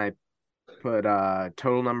and I put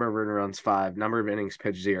total number of earned runs 5, number of innings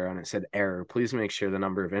pitched 0, and it said error. Please make sure the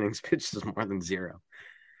number of innings pitched is more than 0.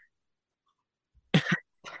 I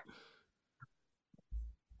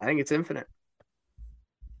think it's infinite.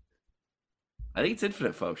 I think it's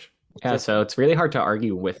infinite, folks. Yeah, so it's really hard to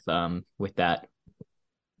argue with that.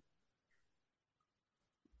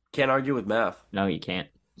 Can't argue with math. No, you can't.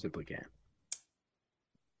 Simply can't.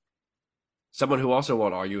 Someone who also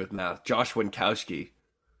won't argue with math, Josh Winkowski.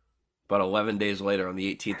 about 11 days later on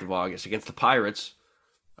the 18th of August against the Pirates,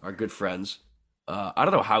 our good friends. I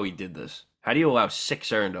don't know how he did this. How do you allow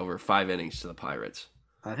 6 earned over 5 innings to the Pirates?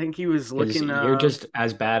 I think he was 'Cause looking. you're just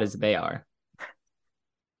as bad as they are.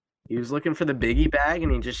 He was looking for the biggie bag,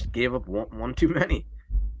 and he just gave up one too many.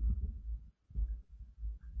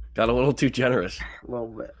 Got a little too generous. A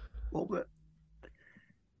little bit.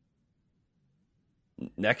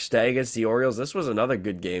 Next day against the Orioles, this was another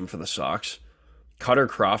good game for the Sox. Cutter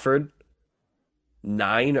Crawford,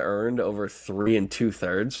 9 earned over 3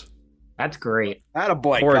 2/3. That's great.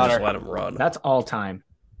 Attaboy, Cora Cutter. just let him run. That's all time.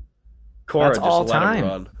 Cora that's just all let time. him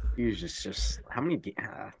run. He was just how many games?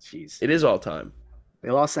 Jeez. It is all time.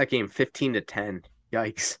 They lost that game 15-10.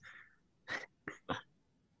 Yikes.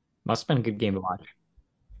 Must have been a good game to watch.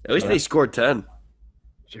 At least they scored 10.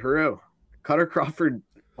 True. Cutter Crawford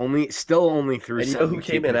still only threw. And you know who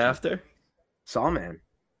came in 72%. after? Sawman.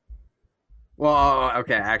 Well,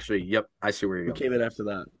 okay, actually, yep. I see where you're Who going. came in after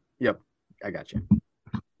that? Yep, I got you.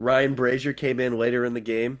 Ryan Brazier came in later in the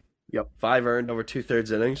game. Yep. 5 earned over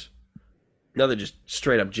 2/3 innings. Another just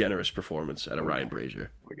straight up generous performance out of Ryan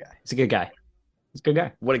Brazier. Poor guy. He's a good guy. He's a good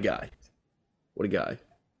guy. What a guy! What a guy!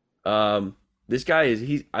 This guy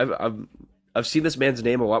is I've seen this man's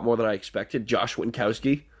name a lot more than I expected. Josh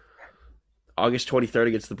Winkowski, August 23rd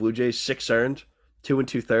against the Blue Jays, 6 earned, 2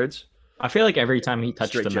 2/3. I feel like every time he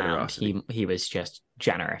touched Straight the mound, generosity. he was just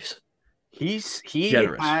generous. He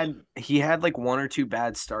Generous. had like 1 or 2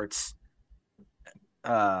 bad starts,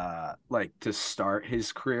 like to start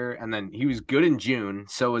his career, and then he was good in June.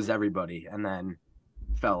 So was everybody, and then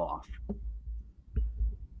fell off.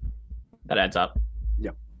 That adds up.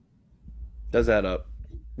 Does that up?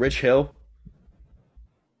 Rich Hill,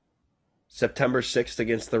 September 6th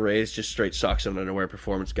against the Rays, just straight socks and underwear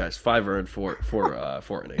performance, guys. 5 earned, 4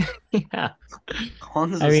 innings. Yeah,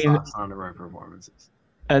 Tons of I mean- socks on the right performances.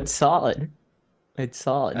 it's solid. It's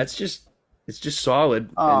solid. It's just solid.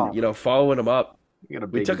 Oh. And following him up. You got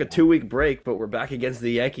a We big took a 2-week break, but we're back against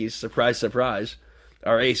the Yankees. Surprise, surprise.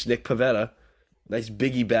 Our ace, Nick Pivetta. Nice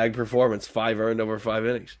biggie bag performance. 5 earned over 5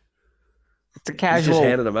 innings. It's a He's casual. just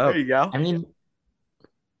handing them out. There you go. I mean,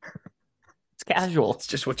 it's casual. It's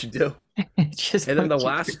just what you do. It's just. And then the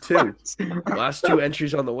what you last two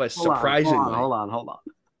entries on the list, surprisingly. Hold on.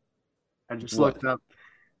 I just looked up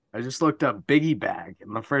Biggie Bag,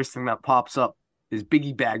 and the first thing that pops up is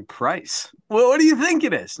Biggie Bag price. Well, what do you think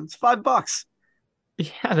it is? It's $5. do.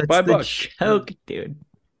 Yeah, that's $5. the joke, dude.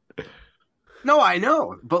 No, I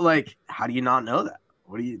know, but like, how do you not know that?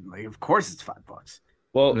 What do you like? Of course, it's $5.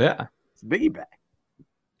 Well, Yeah, It's a Biggie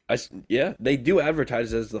Bag. they do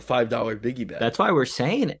advertise it as the $5 biggie bag. that's why we're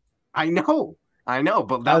saying it. I know,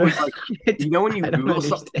 but that was like, when you I don't Google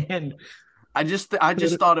something, understand. I just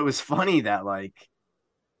thought it was funny that like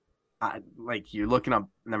you're looking up.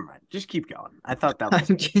 Never mind. Just keep going. I thought that was.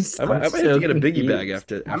 I'm just. I might I'm have so to get a biggie bag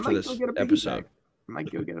confused. after this go get a Biggie episode. Bag. I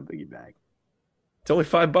might go get a Biggie Bag. It's only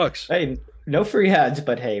 $5. Hey, no free ads,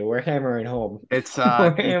 but hey, we're hammering home. It's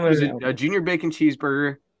We're there's hammering a junior bacon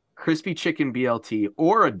cheeseburger, crispy chicken BLT,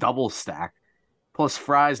 or a double stack, plus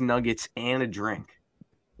fries, nuggets, and a drink.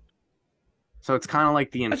 So it's kind of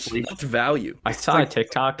like the inflation. That's value. I saw a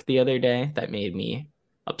TikTok the other day that made me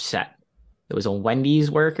upset. It was a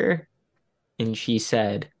Wendy's worker, and she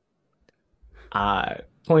said,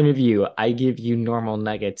 point of view, I give you normal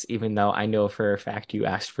nuggets, even though I know for a fact you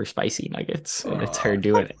asked for spicy nuggets. And it's her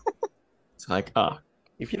doing it. It's like, oh,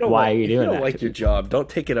 If you don't Why like, are you if doing don't that like to your job, don't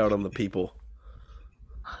take it out on the people.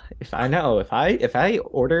 if I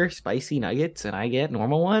order spicy nuggets and I get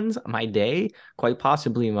normal ones, my day, quite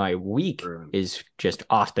possibly my week, Ruined. is just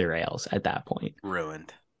off the rails at that point.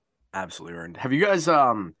 Ruined. Absolutely ruined. Have you guys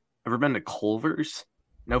ever been to Culver's?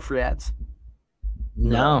 No free ads?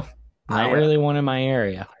 No, not I, really one in my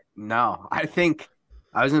area. No. I think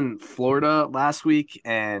I was in Florida last week,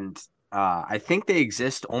 and I think they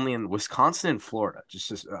exist only in Wisconsin and Florida. Just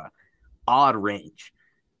this odd range.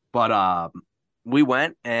 But we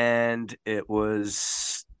went, and it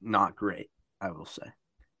was not great, I will say.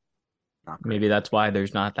 Not great. Maybe that's why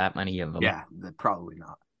there's not that many of them. Yeah, probably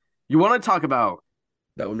not. You want to talk about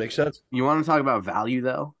That would make sense. value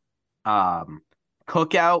though?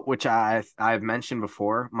 Cookout, which I've mentioned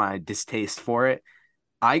before, my distaste for it.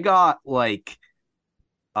 I got like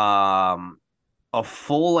a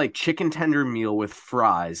full like chicken tender meal with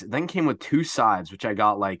fries. It then came with 2 sides, which I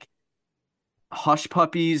got like hush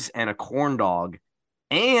puppies and a corn dog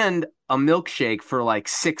and a milkshake for like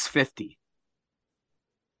 $6.50.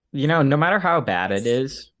 No matter how bad it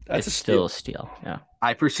is, That's it's a still a steal. Yeah.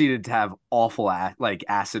 I proceeded to have awful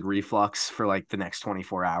acid reflux for like the next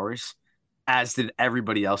 24 hours. as did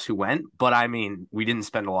everybody else who went. But I mean, we didn't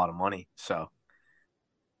spend a lot of money. So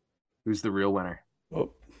who's the real winner?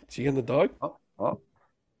 Oh, is he on the dog? Oh, oh,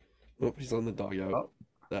 Oh, he's on the dog out. oh,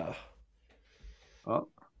 Ah. oh.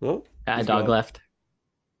 Oh, he's Dog gone. left.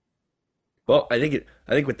 Well, I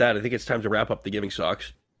think with that, I think it's time to wrap up the Giving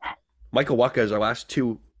Socks. Michael Wacha is our last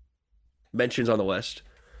two mentions on the list.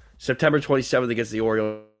 September 27th against the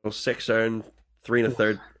Orioles, 6 earned, 3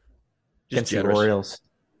 1/3. Just Against the generous. Orioles.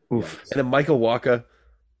 Oof. And then Michael Wacha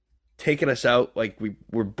taking us out like we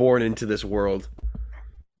were born into this world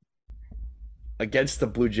against the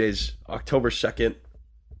Blue Jays, October 2nd.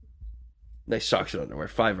 Nice socks and underwear.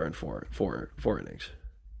 5 earned, four innings.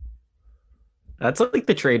 That's like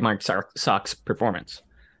the trademark Sox performance.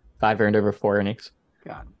 5 earned over 4 innings.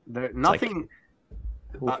 God, nothing.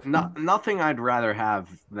 Nothing I'd rather have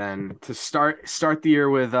than to start the year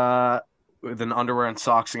with an underwear and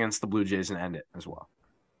socks against the Blue Jays and end it as well.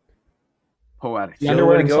 Poetic. The So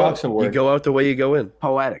Underwear way to and go Socks out. Award. You go out the way you go in.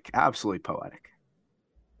 Poetic. Absolutely poetic.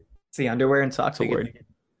 It's the Underwear and Socks Think it- Award.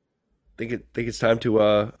 Think it's time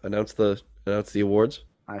to announce the awards.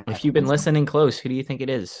 If you've been listening close, who do you think it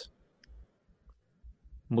is?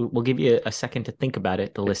 We'll give you a second to think about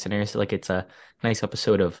it, the listeners. Like it's a nice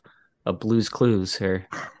episode of Blue's Clues or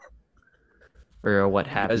what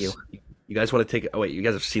have you. You guys want to take? Oh wait, you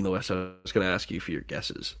guys have seen the list. I was going to ask you for your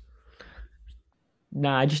guesses.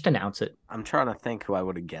 Nah, just announce it. I'm trying to think who I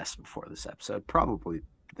would have guessed before this episode. Probably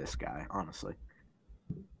this guy, honestly.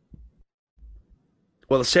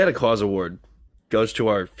 Well, the Santa Claus Award goes to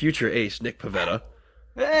our future ace, Nick Pavetta.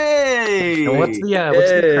 Hey, And what's the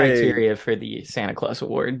Hey. criteria for the Santa Claus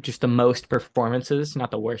Award? Just the most performances,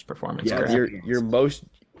 not the worst performance. Yeah, correct? your most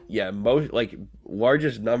like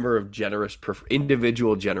largest number of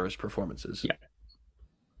individual generous performances. Yeah.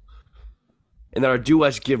 And then our Do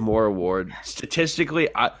Less Give More award. Statistically,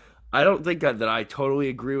 I don't think that I totally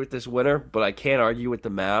agree with this winner, but I can't argue with the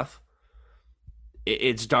math.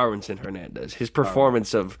 It's Darwinson Hernandez. His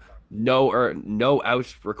performance of no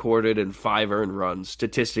outs recorded and 5 earned runs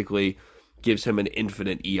statistically gives him an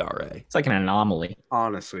infinite ERA. It's like an anomaly.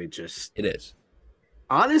 honestly just It is.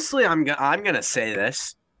 honestly, I'm gonna say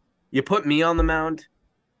this. You put me on the mound,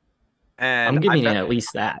 and I'm giving you I bet- at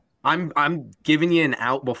least that. I'm giving you an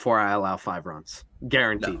out before I allow 5 runs,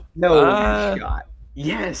 guaranteed. No shot.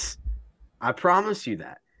 Yes, I promise you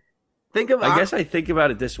that. Think of I guess I think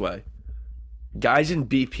about it this way. Guys in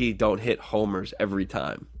BP don't hit homers every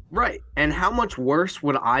time. right. And how much worse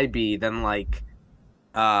would I be than like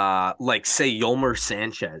say Yolmer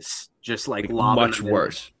Sanchez, just like lobbing Much them in?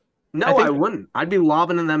 worse. No, I think- I wouldn't. I'd be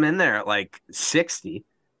lobbing them in there at like 60.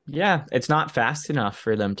 Yeah, it's not fast enough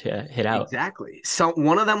for them to hit out. Exactly. So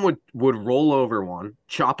one of them would roll over one,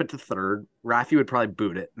 chop it to third. Raffy would probably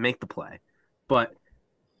boot it, make the play. But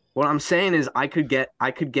what I'm saying is I could get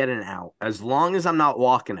an out as long as I'm not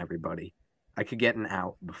walking everybody. I could get an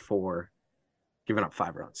out before giving up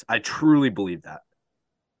 5 runs. I truly believe that.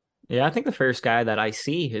 Yeah, I think the first guy that I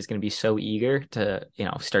see is going to be so eager to,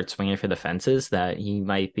 start swinging for the fences that he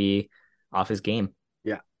might be off his game.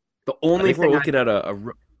 The I only think we're thing looking at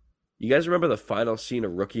you guys remember the final scene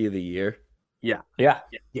of Rookie of the Year? Yeah, yeah,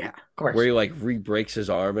 of course. Where he like re-breaks his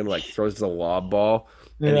arm and like throws the lob ball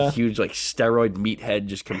and a huge like steroid meathead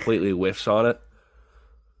just completely whiffs on it.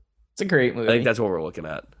 It's a great I movie. think that's what we're looking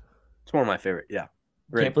at. it's one of my favorite. Yeah.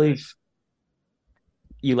 Can't believe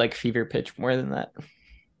you like Fever Pitch more than that.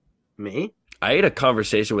 Me? I had a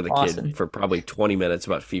conversation with a Awesome. kid for probably 20 minutes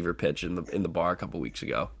about Fever Pitch in the bar a couple weeks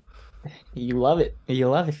ago. You love it. You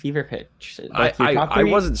love a Fever Pitch. Like, your top I three-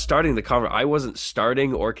 wasn't starting I wasn't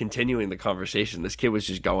starting or continuing the conversation. This kid was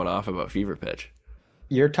just going off about Fever Pitch.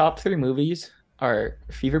 Your top 3 movies are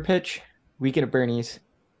Fever Pitch, Weekend at Bernie's,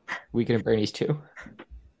 Weekend at Bernie's 2.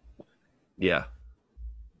 Yeah.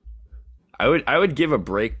 I would give a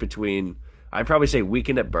break between I'd probably say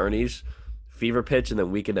Weekend at Bernie's, Fever Pitch, and then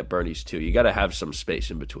Weekend at Bernie's 2. You got to have some space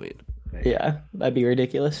in between. Yeah, that'd be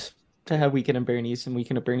ridiculous to have Weekend at Bernie's and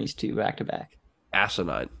Weekend at Bernie's 2 back to back.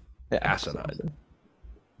 Asinine. Yeah. Asinine.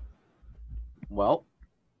 Well,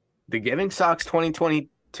 the Giving Sox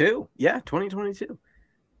 2022. Yeah, 2022.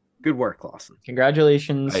 Good work, Lawson.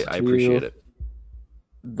 Congratulations I appreciate it.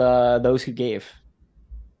 those who gave.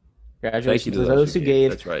 Thank Congratulations you to those who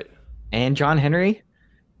gave. That's right. And John Henry,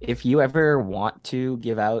 if you ever want to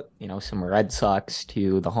give out, some Red Sox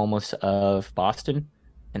to the homeless of Boston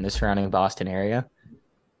and the surrounding Boston area,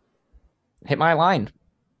 hit my line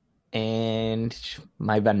and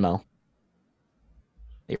my Venmo.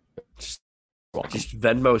 Just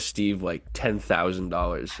Venmo Steve like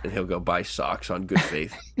 $10,000 and he'll go buy socks on good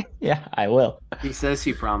faith. Yeah, I will. He says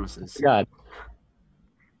he promises. God.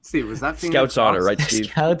 Steve, was that thing Scouts honor, right, Steve?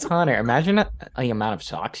 Scouts honor. Imagine the amount of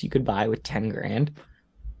socks you could buy with 10 grand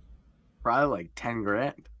Probably like 10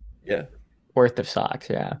 grand. Yeah. worth of socks.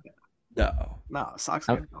 Yeah, No. No, socks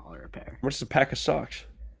Oh. are $1 a pair. What's a pack of socks?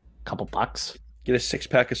 couple bucks. Get a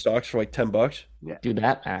 6-pack of socks for like $10. Do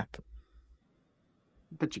that math.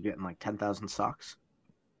 Bet you're getting like 10,000 socks.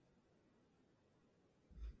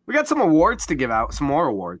 We got some awards to give out. Some more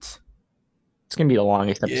awards. It's gonna be the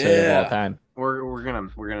longest episode of Yeah. all time. We're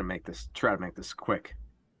gonna make this try to make this quick.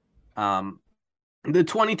 The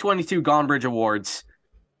 2022 Gone Bridge Awards.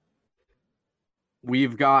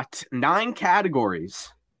 We've got 9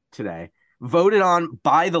 categories today, voted on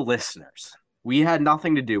by the listeners. We had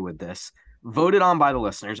nothing to do with this. Voted on by the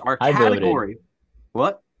listeners. Our I voted. category.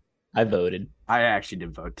 What? I voted. I actually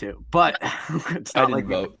did vote too, but it's I not didn't like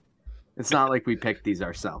vote. it's not like we picked these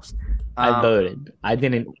ourselves. I voted. I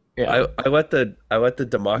didn't. Yeah. I let the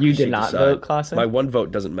democracy You did not decide. vote, Clausen? My one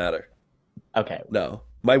vote doesn't matter. Okay. No.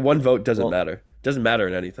 My one vote doesn't Well- matter. Doesn't matter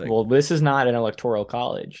in anything. Well, this is not an electoral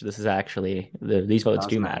college. This is actually these votes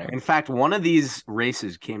do matter. In fact, one of these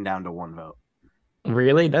races came down to 1 vote.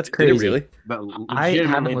 Really? That's Did crazy. it really? But I haven't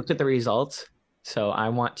legitimately- looked at the results, so I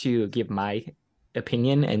want to give my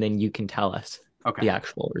opinion, and then you can tell us Okay, the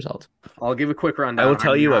actual result. I'll give a quick rundown. I will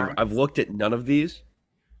tell Our you, nine- I've looked at none of these.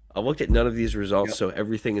 I've looked at none of these results, Yep. so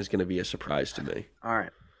everything is going to be a surprise to me. All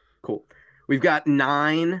right, cool. We've got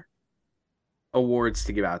 9 awards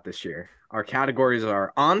to give out this year. Our categories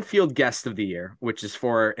are On-Field Guest of the Year, which is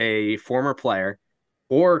for a former player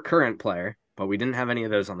or current player, but we didn't have any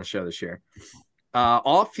of those on the show this year.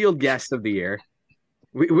 Off-Field Guest of the Year.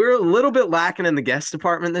 We're a little bit lacking in the guest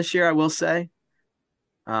department this year, I will say.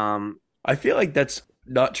 I feel like that's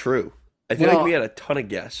not true. I feel Well, like we had a ton of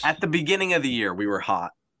guests. At the beginning of the year, we were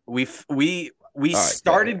hot. We right,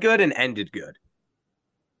 started good and ended good.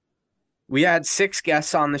 We had 6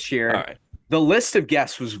 guests on this year. All right. The list of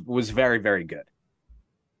guests was very, very good.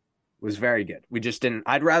 Was very good. We just didn't.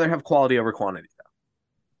 I'd rather have quality over quantity,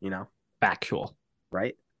 though. You know, Factual.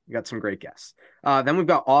 right? We got some great guests. Then we've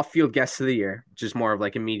got off-field guests of the year, which is more of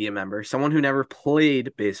like a media member, someone who never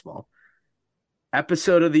played baseball.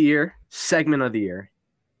 Episode of the year, segment of the year,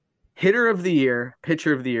 hitter of the year,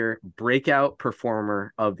 pitcher of the year, breakout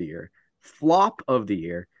performer of the year, flop of the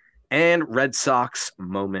year, and Red Sox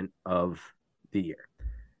moment of the year.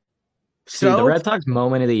 See, the Red Sox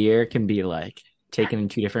moment of the year can be like taken in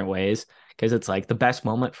 2 different ways, because it's like the best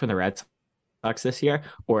moment for the Red Sox this year,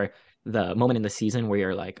 or the moment in the season where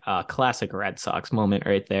you're like a classic Red Sox moment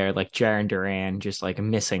right there, like Jarren Duran just like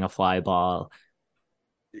missing a fly ball.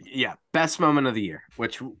 Yeah, best moment of the year,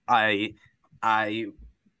 which I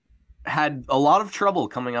had a lot of trouble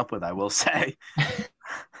coming up with, I will say.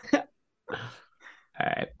 All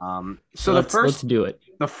right. So let's do it.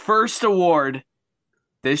 the first award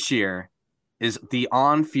this year is the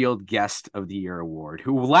On-Field Guest of the Year award,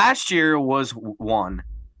 who last year was won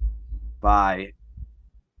by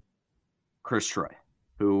Chris Troy,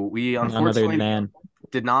 who we None other unfortunately than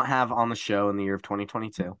did not have on the show in the year of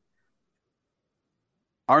 2022.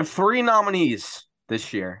 Our 3 nominees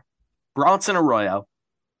this year, Bronson Arroyo,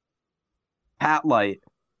 Pat Light,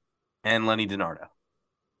 and Lenny DiNardo.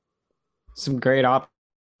 some great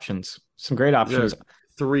options. Some great options.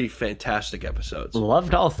 3 fantastic episodes.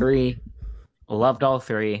 Loved all 3. Loved all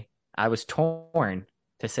 3. I was torn,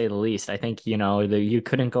 to say the least. I think, you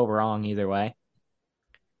couldn't go wrong either way.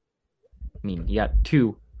 I mean, you got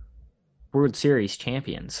 2 World Series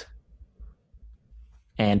champions.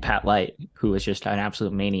 And Pat Light, who was just an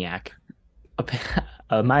absolute maniac.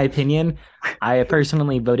 My opinion, I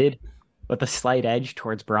personally voted with a slight edge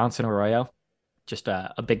towards Bronson Arroyo. Just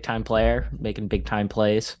a big-time player, making big-time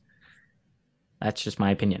plays. That's just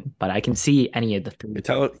my opinion. But I can see any of the 3.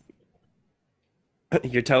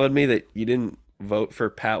 You're telling me that you didn't vote for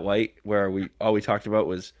Pat Light, where all we talked about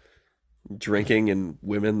was drinking and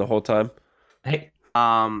women the whole time? Hey,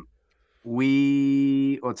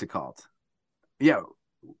 What's it called? Yeah,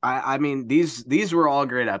 I mean these were all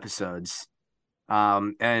great episodes.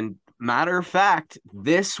 And matter of fact,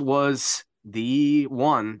 this was the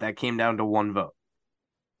one that came down to 1 vote.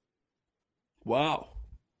 Wow.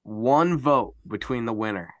 1 vote between the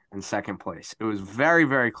winner and second place. It was very,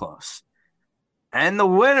 very close. And the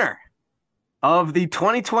winner of the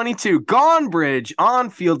 2022 Gone Bridge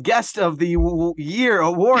On-Field Guest of the Year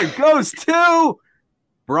award goes to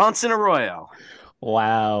Bronson Arroyo.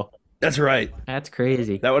 wow. That's right. That's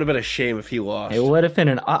crazy. That would have been a shame if he lost. It would have been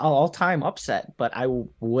an all-time upset, but I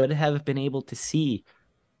would have been able to see.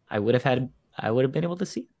 I would have been able to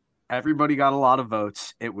see. Everybody got a lot of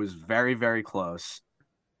votes. It was very, very close.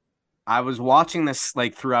 I was watching this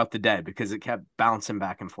like throughout the day because it kept bouncing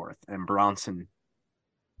back and forth, and Bronson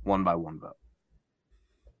won by 1 vote.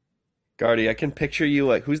 Guardy, I can picture you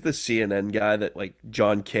like who's the CNN guy that like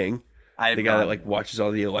John King, the guy that like watches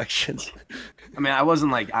all the elections. I mean, I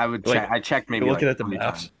wasn't like I would check. Like, I checked maybe you're looking like at the 20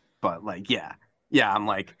 maps. times, but like yeah. I'm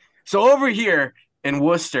like, so over here in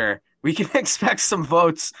Worcester, we can expect some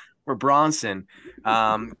votes for Bronson.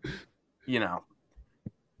 You know.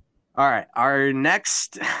 All right, our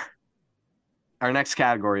next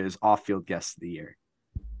category is off-field guest of the year,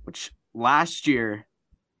 which last year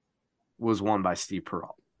was won by Steve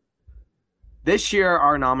Peralt. This year,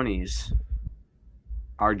 our nominees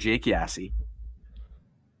are Jake Yassey,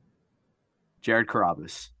 Jared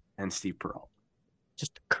Carabas, and Steve Peralt.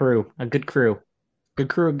 Just a good crew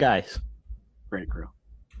of guys. Great crew.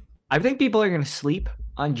 I think people are going to sleep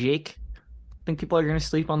on Jake. I think people are going to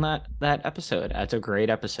sleep on that episode. That's a great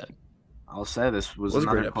episode. I'll say this was a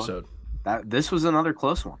great another episode. This was another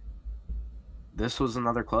close one.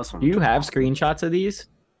 Do you have screenshots of these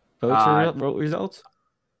vote results?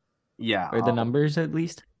 Yeah, or the numbers at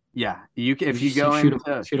least. Yeah, if you go shoot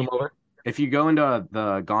them over. If you go into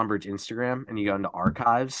the Gonbridge Instagram and you go into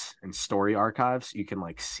archives and story archives, you can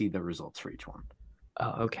like see the results for each one.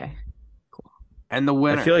 Oh, okay, cool. And the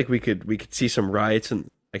winner. I feel like we could see some riots, and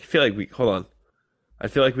I feel like we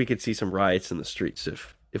could see some riots in the streets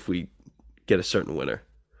if we get a certain winner.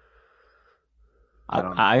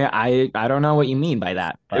 I don't know what you mean by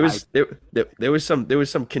that. There was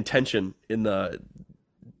some contention in the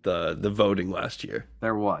voting last year.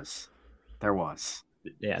 There was.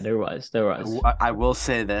 Yeah, there was. I will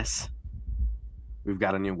say this: we've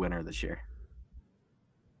got a new winner this year.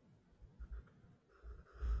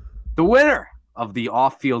 The winner of the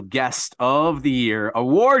off-field guest of the year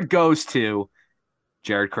award goes to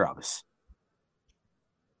Jared Carabas.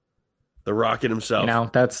 The Rocket himself. You know,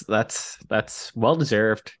 that's well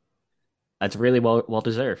deserved. That's really well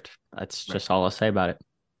deserved. That's just all I'll say about it.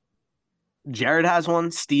 Jared has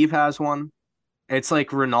one. Steve has one. It's like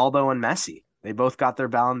Ronaldo and Messi. They both got their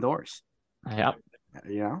Ballon d'Ors. Yeah.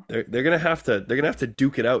 Yeah. They're gonna have to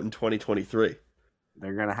duke it out in 2023.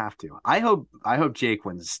 They're gonna have to. I hope Jake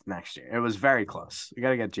wins next year. It was very close. We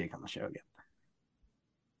gotta get Jake on the show again.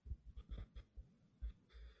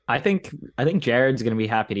 I think Jared's gonna be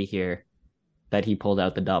happy to hear that he pulled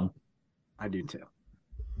out the dub. I do too.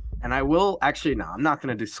 And I will actually no, I'm not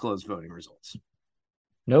gonna disclose voting results.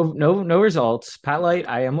 No results. Pat Light,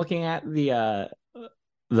 I am looking at the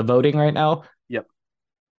voting right now. Yep.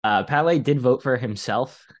 Pat Light did vote for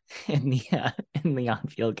himself in the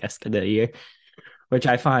on-field guest of the year, which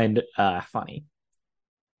I find funny.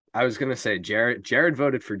 I was gonna say Jared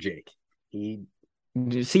voted for Jake.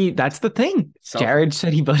 See, that's the thing. Jared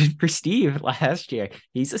said he voted for Steve last year.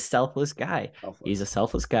 He's a selfless guy. He's a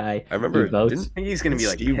selfless guy. I remember. He's gonna be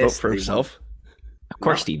like Steve vote for himself. Of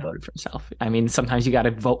course, Steve voted for himself. I mean, sometimes you got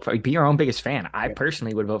to vote for. Be your own biggest fan. I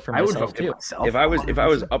personally would vote for myself. I would vote too. Myself. If I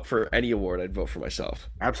was up for any award, I'd vote for myself.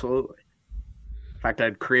 Absolutely. In fact,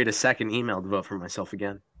 I'd create a second email to vote for myself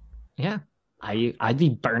again. Yeah, I'd be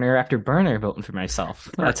burner after burner voting for myself.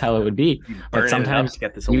 That's how it would be. But sometimes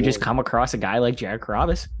you just come across a guy like Jared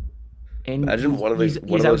Carabas, and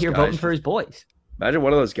he's out here voting for his boys. Imagine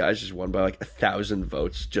one of those guys just won by like 1,000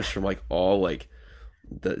 votes just from like all like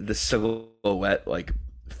the silhouette like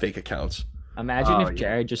fake accounts. Imagine if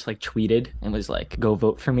Jared just like tweeted and was like, "Go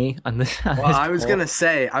vote for me on this." Well, I was gonna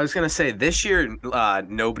say this year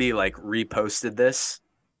nobody like reposted this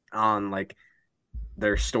on like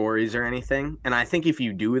their stories or anything, and I think if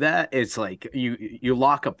you do that, it's like you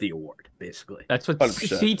lock up the award basically. That's what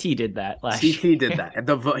 100%. CT did that last. CT did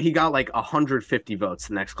that. He got like 150 votes.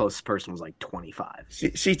 The next closest person was like 25.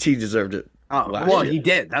 CT deserved it. Oh well, he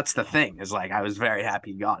did. That's the thing. Is like I was very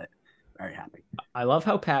happy he got it. Very happy. I love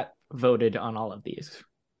how Pat voted on all of these.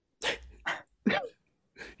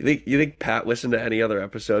 You think Pat listened to any other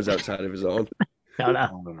episodes outside of his own?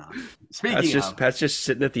 No. Pat's just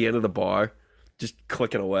sitting at the end of the bar, just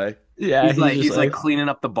clicking away. Yeah, he's like cleaning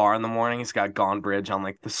up the bar in the morning. He's got Gonbridge on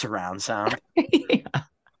like the surround sound. Yeah.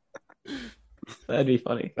 That'd be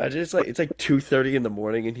funny. Imagine it's like 2:30 in the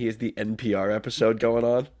morning and he has the NPR episode going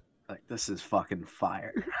on. Like this is fucking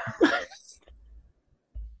fire.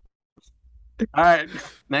 All right,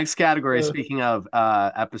 next category. Speaking of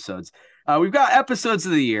episodes, we've got episodes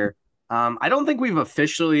of the year. I don't think we've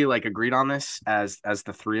officially like agreed on this as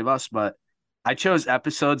the three of us, but I chose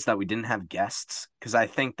episodes that we didn't have guests because I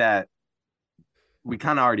think that we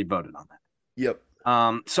kind of already voted on that. Yep.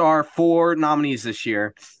 So our 4 nominees this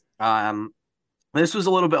year, this was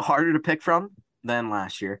a little bit harder to pick from than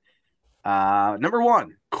last year. Number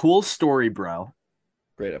 1, Cool Story Bro.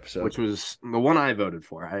 Great episode. which was the one I voted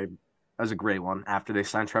for. That was a great one after they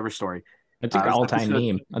signed Trevor Story. That's an It was all-time episode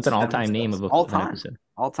name. That's an all-time 76. name of All an time. episode.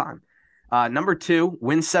 All time. Number 2,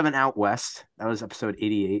 Win 7 Out West. That was episode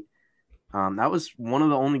 88. That was one of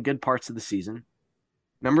the only good parts of the season.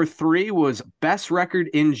 Number 3 was Best Record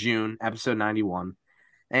in June, episode 91.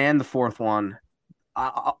 And the fourth one,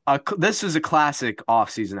 this is a classic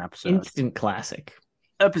off-season episode. Instant classic.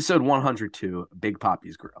 Episode 102, Big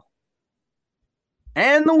Poppy's Grill.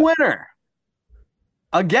 And the winner,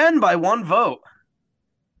 again by one vote,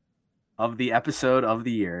 of the episode of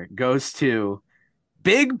the year goes to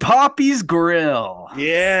Big Poppy's Grill.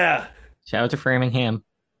 Yeah. Shout out to Framingham.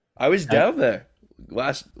 I was down there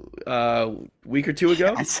last week or two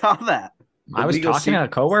ago. I saw that. I was legal talking to a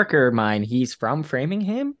coworker of mine. He's from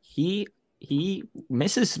Framingham. He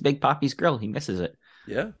misses Big Poppy's Grill. He misses it.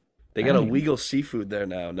 Yeah. They got Right. illegal seafood there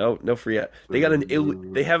now. No free. They got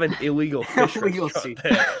they have an illegal fish Illegal restaurant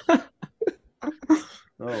there.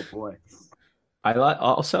 Oh boy.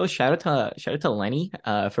 Also shout out to Lenny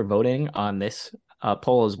for voting on this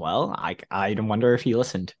poll as well. I wonder if he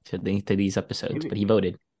listened to these episodes, Maybe. but he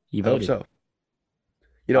voted. He I hope voted. so.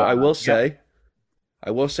 You know, I will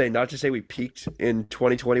yeah. say, not to say we peaked in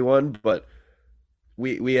 2021, but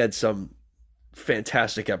we had some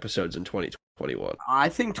fantastic episodes in 2021. I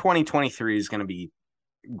think 2023 is going to be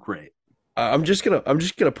great. I'm just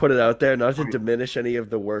gonna put it out there, not to diminish any of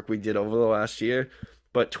the work we did over the last year,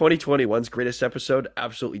 but 2021's greatest episode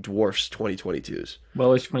absolutely dwarfs 2022's. What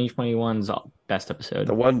was 2021's best episode?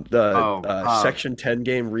 Section 10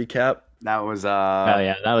 game recap. That was Oh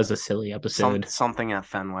yeah, that was a silly episode. something at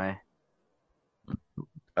Fenway.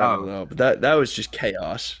 I don't know, but that was just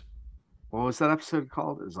chaos. What was that episode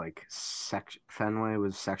called? It was like Fenway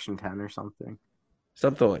was Section 10 or something.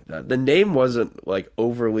 Something like that. The name wasn't like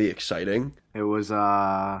overly exciting. It was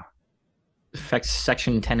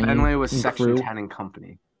Section 10 Fenway was and Section crew. 10 and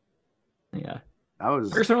Company. Yeah. That was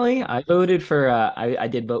Personally, I voted for I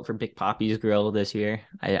did vote for Big Poppy's Grill this year.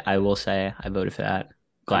 I will say I voted for that.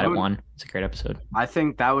 Glad it won. It's a great episode. I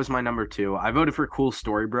think that was my number 2. I voted for Cool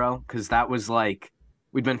Story Bro because that was like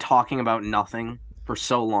we'd been talking about nothing for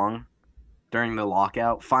so long during the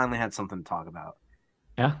lockout. Finally had something to talk about.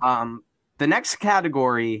 Yeah. The next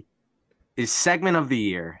category is segment of the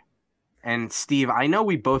year. And Steve, I know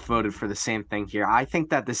we both voted for the same thing here. I think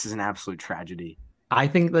that this is an absolute tragedy. I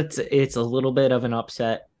think it's a little bit of an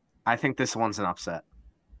upset. I think this one's an upset.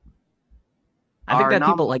 I think Our that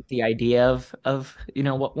people like the idea of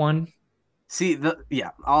what won. See,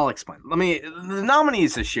 I'll explain. The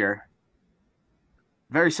nominees this year,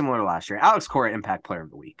 very similar to last year. Alex Cora, Impact Player of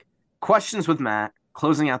the Week. Questions with Matt,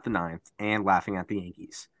 Closing Out the Ninth, and Laughing at the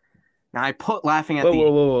Yankees. Now, I put Laughing at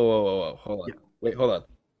Whoa. Hold on. Yeah. Wait, hold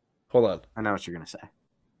on. I know what you're going to say.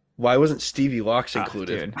 Why wasn't Stevie Locks Oh,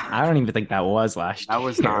 included? dude, I don't even think that was last That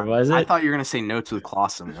was year, not. was it? I thought you were going to say Notes with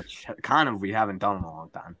Clausen, which kind of we haven't done in a long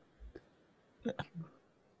time.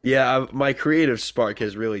 Yeah, my creative spark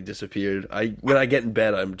has really disappeared. When I get in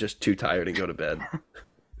bed, I'm just too tired and go to bed.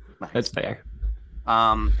 That's fair.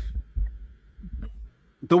 The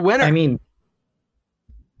winner. I mean,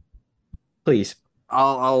 please.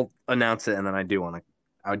 I'll announce it, and then I do want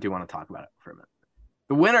to talk about it for a minute.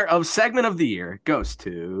 The winner of segment of the year goes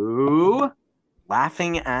to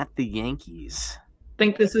Laughing at the Yankees. I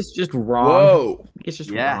think this is just wrong. Whoa. It's just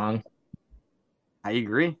Yeah. wrong. I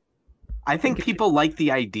agree. I think people like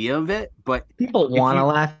the idea of it, but People If want to you-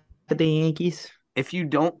 laugh at the Yankees. if you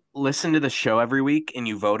don't listen to the show every week and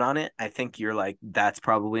you vote on it, I think you're like, that's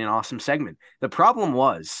probably an awesome segment. The problem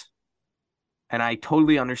was, and I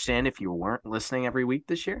totally understand if you weren't listening every week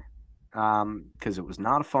this year, because it was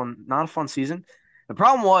not a fun season. The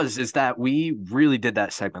problem is that we really did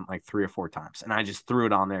that segment like 3 or 4 times, and I just threw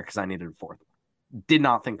it on there because I needed a fourth. Did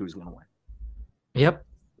not think it was going to win. Yep.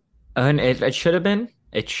 And it should have been.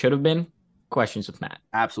 It should have been Questions with Matt.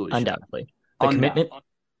 Absolutely, should. Undoubtedly. The commitment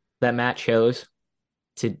that Matt shows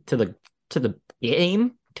to the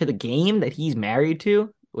game that he's married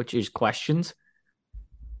to, which is Questions.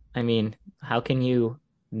 I mean, how can you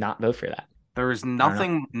not vote for that? There was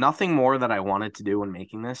nothing more that I wanted to do when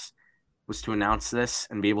making this was to announce this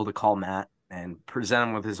and be able to call Matt and present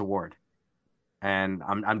him with his award. And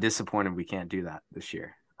I'm disappointed we can't do that this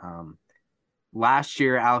year. Last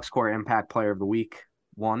year, Alex Cora Impact Player of the Week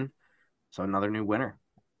won, so another new winner.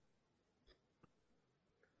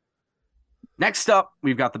 Next up,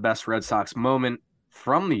 we've got the best Red Sox moment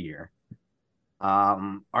from the year.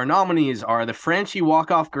 Our nominees are the Franchi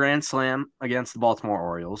walk-off grand slam against the Baltimore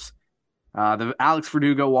Orioles, the Alex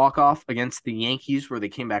Verdugo walk-off against the Yankees where they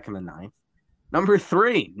came back in the 9th. Number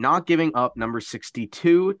 3, not giving up number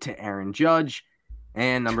 62 to Aaron Judge.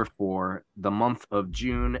 And number 4, the month of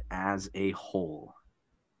June as a whole.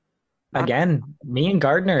 Again, me and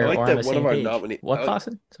Gardner I like are that on the one same of our page. nominee- What, I like-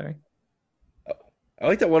 Clausen? Sorry. I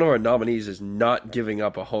like that one of our nominees is not giving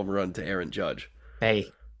up a home run to Aaron Judge. Hey,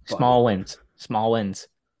 small wins. Small wins.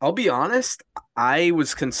 I'll be honest, I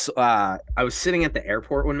was sitting at the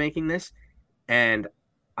airport when making this, and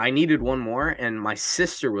I needed one more, and my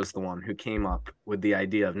sister was the one who came up with the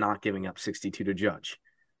idea of not giving up 62 to Judge,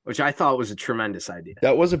 which I thought was a tremendous idea.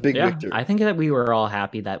 That was a big Yeah, victory. I think that we were all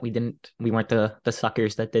happy that we weren't the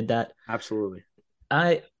suckers that did that. Absolutely.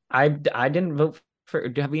 I didn't vote for.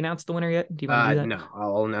 Have we announced the winner yet? Do you want to do that? No,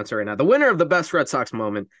 I'll announce it right now. The winner of the best Red Sox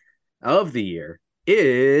moment of the year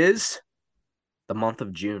is the month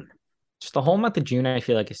of June. Just the whole month of June, I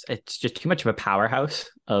feel like it's just too much of a powerhouse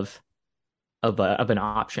of an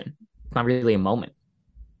option. It's not really a moment.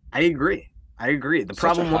 I agree. The Such a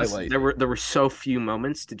problem was highlight. there were so few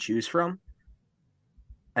moments to choose from,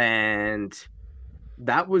 and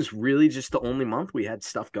that was really just the only month we had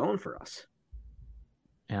stuff going for us.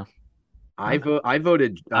 Yeah. I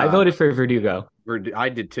voted. I voted for Verdugo. I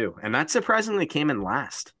did too, and that surprisingly came in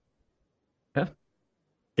last. Yeah.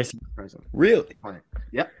 Yes. Surprisingly. Really?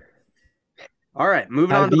 Yep. All right,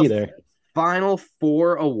 moving I'd on to be the there. final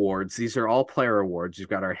 4 awards. These are all player awards. You've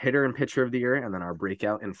got our hitter and pitcher of the year, and then our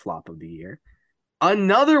breakout and flop of the year.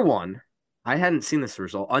 Another one, I hadn't seen this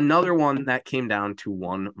result. Another one that came down to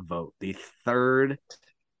 1 vote. The third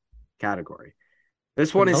category.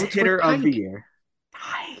 This one is votes were hitter of the tight. year.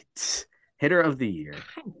 Tight. Hitter of the year.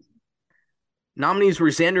 Nominees were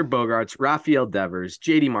Xander Bogaerts, Rafael Devers,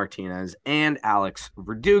 JD Martinez, and Alex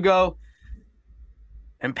Verdugo.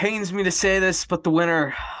 And pains me to say this, but the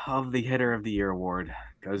winner of the Hitter of the Year award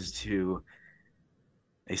goes to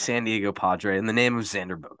a San Diego Padre in the name of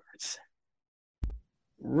Xander Bogaerts.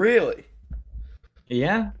 Really?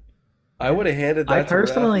 Yeah. I would have handed that I to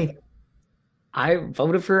personally, Rafi. I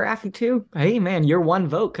voted for Rafi too. Hey man, your one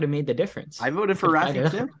vote could have made the difference. I voted for Could've tied Rafi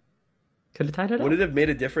it too. up. Could have tied it Would up. it have made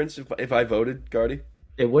a difference if I voted, Gardy?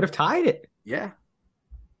 It would have tied it. Yeah.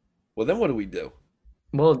 Well, then what do we do?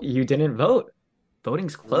 Well, you didn't vote.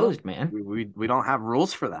 Voting's closed, man. We don't have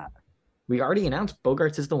rules for that. We already announced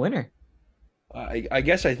Bogarts is the winner. I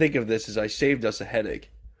guess I think of this as I saved us a headache.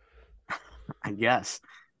 I guess.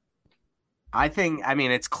 I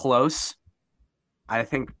mean, it's close. I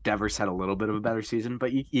think Devers had a little bit of a better season,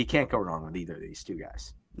 but you can't go wrong with either of these 2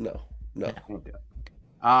 guys. No. Can't do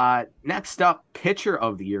it. Next up, Pitcher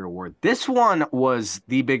of the Year award. This one was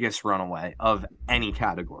the biggest runaway of any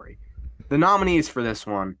category. The nominees for this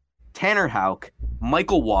one, Tanner Houck,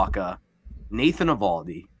 Michael Wacha, Nathan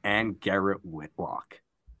Eovaldi, and Garrett Whitlock.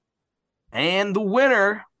 And the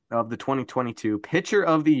winner of the 2022 Pitcher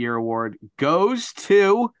of the Year award goes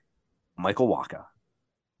to Michael Wacha.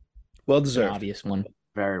 Well It's an deserved. obvious one.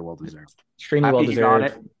 Very well deserved. Extremely Happy well he got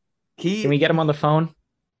deserved. it. Can we get him on the phone?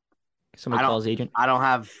 Somebody I don't- call his agent. I don't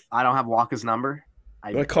have Wacha's number.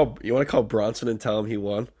 You want to call Bronson and tell him he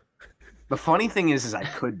won? The funny thing is I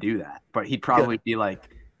could do that, but he'd probably be like,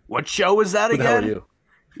 "What show was that Who the hell are again?" you?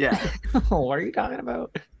 Yeah. what are you talking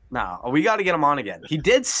about? No, we got to get him on again. He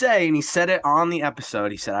did say, and he said it on the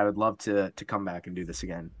episode. He said, "I would love to come back and do this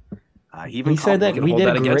again." He said that can we hold did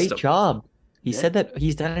that a against great him. job. He Yeah. said that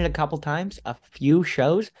he's done it a couple times, a few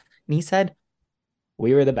shows, and he said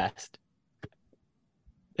we were the best.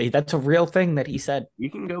 That's a real thing that he said. You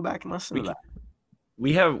can go back and listen to that.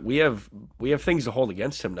 We have things to hold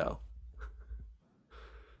against him now.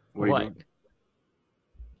 What do you What?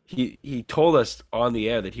 mean? He told us on the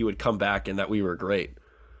air that he would come back and that we were great.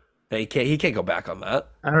 Now, he can't go back on that.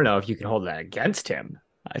 I don't know if you can hold that against him.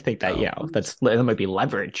 I think that No. that might be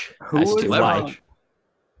leverage. Who as was to why. leverage?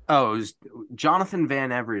 Oh, it was Jonathan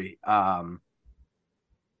Van Every.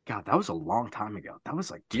 God, that was a long time ago. That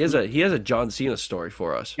was like He has a John Cena story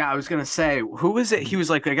for us. Yeah, I was gonna say, who was it? He was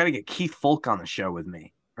like, I got to get Keith Folk on the show with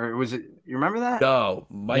me, or was it? You remember that? No,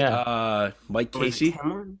 Mike Yeah. Mike Or was it Casey.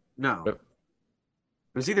 Timlin? No, Yep. it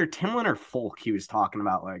was either Timlin or Folk. He was talking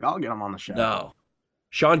about like, I'll get him on the show. No,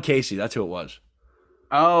 Sean Casey. That's who it was.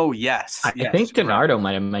 Oh yes, I yes, think correct. Donardo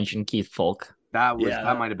might have mentioned Keith Folk. That was Yeah,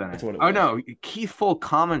 that might have been that's it. what it Oh was. no, Keith Folk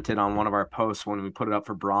commented on one of our posts when we put it up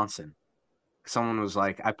for Bronson. Someone was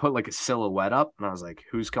like, I put like a silhouette up, and I was like,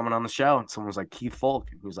 "Who's coming on the show?" And someone was like, "Keith Folk,"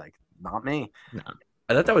 and he was like, "Not me."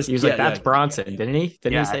 I thought that was. He was yeah, like, "That's yeah. Bronson," didn't he?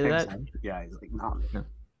 Didn't Yeah, he I say think that? so. Yeah, he's like, "Not me, No.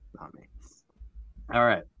 not me." All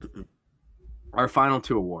right, our final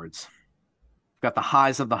 2 awards. We've got the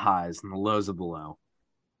highs of the highs and the lows of the low.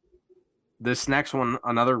 This next one,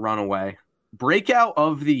 another runaway breakout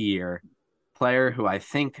of the year player who I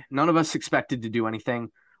think none of us expected to do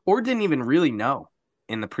anything or didn't even really know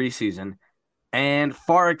in the preseason. and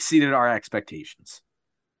far exceeded our expectations.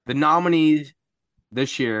 The nominees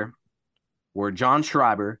this year were John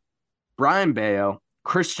Schreiber, Brian Bayo,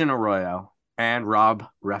 Christian Arroyo, and Rob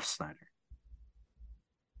Refsnyder.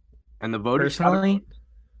 And the vote Personally,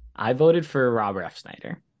 I voted for Rob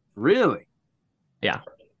Refsnyder. Really? Yeah.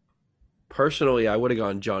 Personally, I would have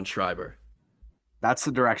gone John Schreiber. That's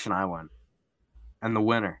the direction I went. And the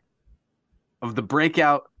winner of the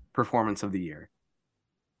breakout performance of the year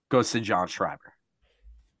goes to John Schreiber.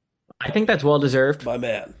 I think that's well deserved. My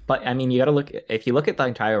man. But I mean, you got to look. If you look at the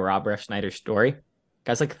entire Rob Refsnyder story,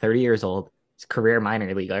 guy's like 30 years old. He's a career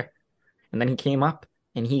minor leaguer, and then he came up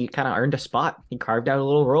and he kind of earned a spot. He carved out a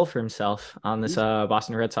little role for himself on this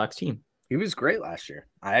Boston Red Sox team. He was great last year.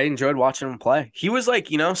 I enjoyed watching him play. He was like,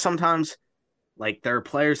 sometimes like there are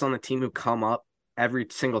players on the team who come up every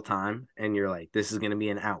single time, and you're like, this is going to be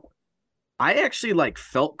an out. I actually like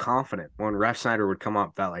felt confident when Refsnyder would come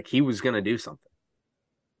up that like he was going to do something.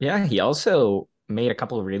 Yeah, he also made a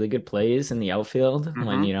couple of really good plays in the outfield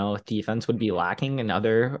when Mhm. defense would be lacking and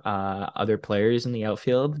other players in the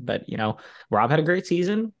outfield. But Rob had a great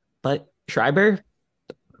season, but Schreiber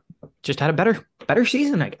just had a better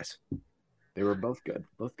season, I guess. They were both good.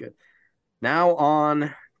 Both good. Now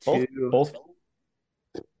on to Both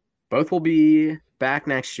both will be back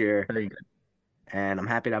next year, very good. and I'm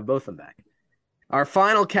happy to have both of them back. Our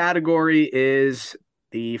final category is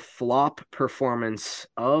the flop performance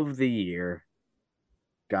of the year.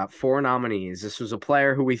 Got 4 nominees. This was a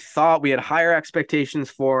player who we thought we had higher expectations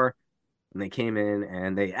for, and they came in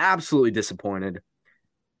and they absolutely disappointed.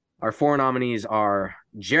 Our 4 nominees are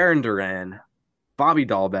Jarren Duran, Bobby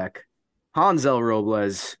Dahlbeck, Hansel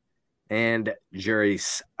Robles, and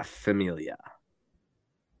Jeurys Familia.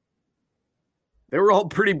 They were all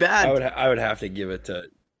pretty bad. I would have to give it to.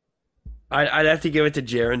 I'd have to give it to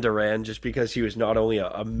Jarren Duran just because he was not only a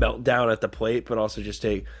meltdown at the plate, but also just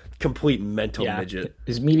a complete mental midget.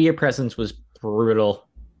 His media presence was brutal.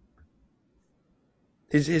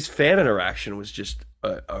 His fan interaction was just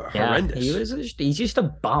horrendous. He's just a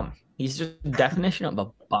bum. He's just the definition of a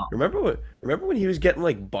bum. Remember when he was getting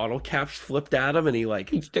like bottle caps flipped at him and he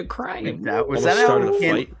He's crying. Was almost that started a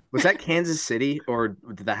fight? Was that Kansas City or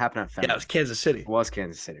did that happen at Fenway? Yeah, it was Kansas City. It was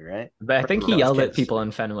Kansas City, right? But I think he yelled at people in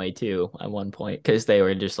Fenway too at one point because they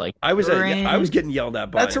were just like, I was getting yelled at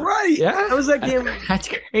by That's him. right. Yeah, That was that game. That's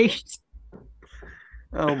great.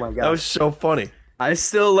 Oh my god. That was so funny. He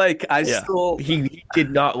did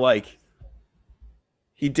not like.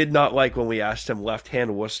 He did not like when we asked him left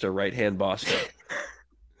hand Worcester, right hand Boston.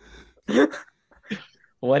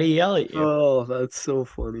 What did he yell at you? Oh, that's so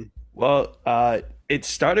funny. Well, it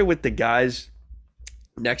started with the guys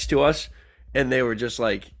next to us, and they were just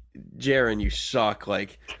like, "Jarren, you suck!"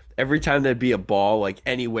 Like every time there'd be a ball, like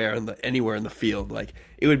anywhere in the field, like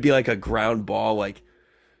it would be like a ground ball, like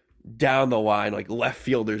down the line, like left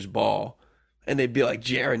fielder's ball, and they'd be like,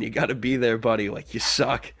 "Jarren, you got to be there, buddy. Like you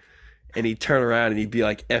suck." And he'd turn around and he'd be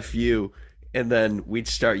like, "F you," and then we'd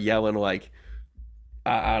start yelling like,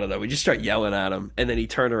 I don't know, we just start yelling at him, and then he'd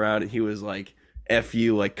turn around and he was like, "F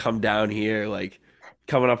you," like come down here, like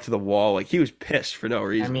coming up to the wall, like he was pissed for no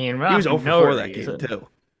reason. I mean, he was over no 4 that reason. game too.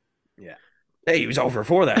 Yeah. Hey, he was over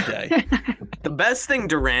 4 that day. The best thing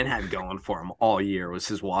Duran had going for him all year was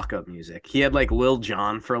his walk-up music. He had like Lil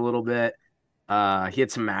Jon for a little bit. He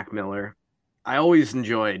had some Mac Miller. I always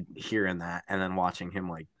enjoyed hearing that and then watching him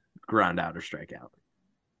like ground out or strike out.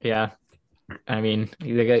 Yeah. I mean,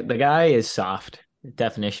 the guy is soft.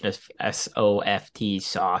 Definition is SOFT,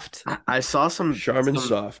 soft. I saw some Charmin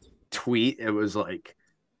soft. tweet. It was like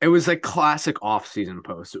classic off-season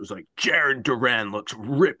post. It was like Jarren Duran looks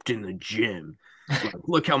ripped in the gym. Like,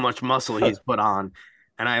 look how much muscle he's put on.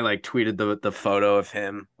 And I like tweeted the photo of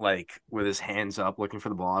him like with his hands up looking for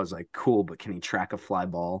the ball. I was like, cool, but can he track a fly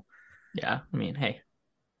ball? Yeah. I mean, hey.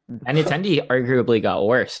 Benintendi arguably got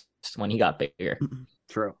worse when he got bigger.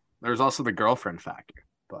 True. There's also the girlfriend factor,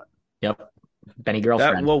 but Yep. Benny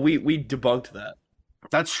girlfriend. We debunked that.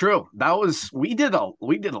 that's true. We did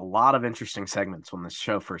a lot of interesting segments when this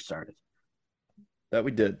show first started. That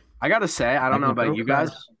we did. I gotta say, I don't know about you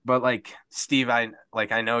guys, but like Steve,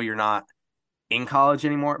 I know you're not in college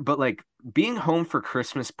anymore, but like being home for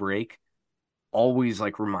Christmas break always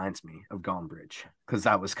like reminds me of Gone Bridge because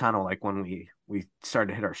that was kind of like when we started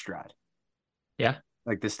to hit our stride. Yeah.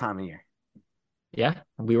 Like this time of year. Yeah.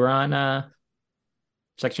 We were on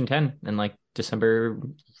Section 10 in like December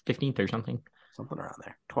 15th or something. Something around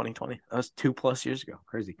there. 2020. That was 2+ years ago.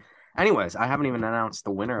 Crazy. Anyways, I haven't even announced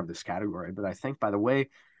the winner of this category, but I think by the way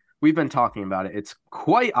we've been talking about it, it's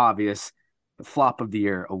quite obvious the Flop of the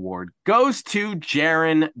Year award goes to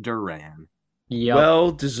Jarren Duran. Yep.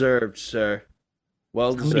 Well deserved, sir.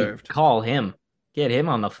 Well Somebody deserved. call him. Get him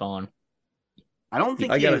on the phone. I don't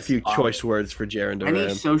think I he got a has, few choice words for Jaron any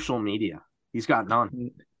Duran. social media. He's got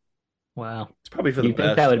none. Wow. It's probably for the You'd think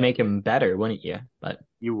best. that would make him better, wouldn't you? But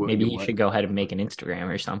You would. maybe you he would. should go ahead and make an Instagram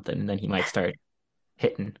or something, and then he might start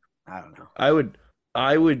hitting. I don't know.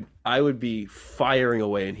 I would be firing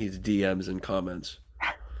away in his DMs and comments.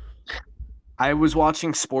 I was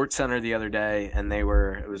watching Sports Center the other day, and it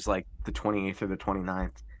was like the 28th or the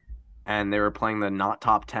 29th, and they were playing the not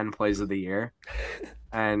top 10 plays of the year,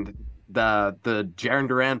 and the Jaron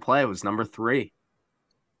Duran play was number 3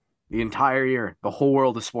 the entire year, the whole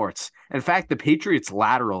world of sports. In fact, the Patriots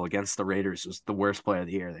lateral against the Raiders was the worst play of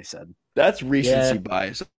the year, they said. That's recency Yeah.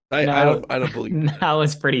 bias. No. I don't believe That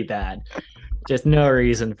was pretty bad. Just no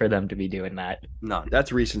reason for them to be doing that. None.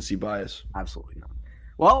 that's recency bias. Absolutely none.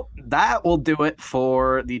 Well, that will do it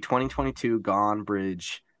for the 2022 Gone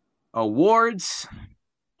Bridge Awards.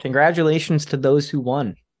 Congratulations to those who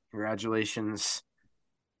won. Congratulations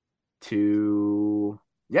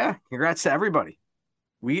congrats to everybody.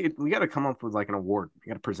 We got to come up with like an award. We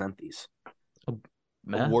got to present these.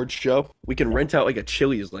 Yeah. Award show. We can rent out like a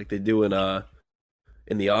Chili's like they do in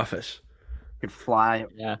The Office. Could fly.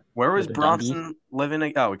 Yeah. Where was With the Bronson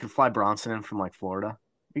living? Oh, we could fly Bronson in from like Florida.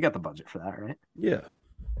 We got the budget for that, right? Yeah.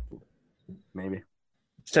 Maybe.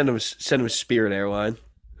 Send him Spirit Airline.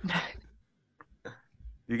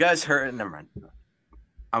 You guys heard? Never mind.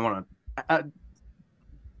 I want to.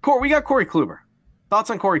 We got Corey Kluber. Thoughts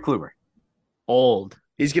on Corey Kluber? Old.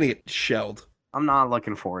 He's gonna get shelled. I'm not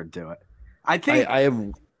looking forward to it. I think I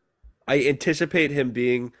anticipate him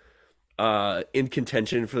being in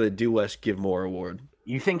contention for the Do Less Give More award.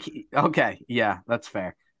 you think. Okay, yeah, that's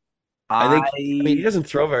fair. I mean he doesn't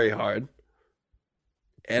throw very hard.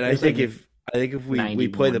 And I think if we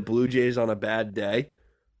play 91. the Blue Jays on a bad day,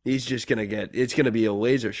 he's just gonna it's gonna be a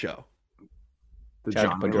laser show. the Shout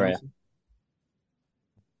out John to Pedroia. Williams.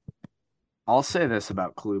 I'll say this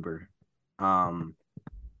about Kluber.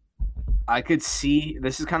 I could see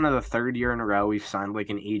this is kind of the third year in a row we've signed like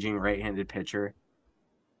an aging right-handed pitcher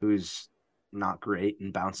who's not great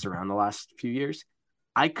and bounced around the last few years.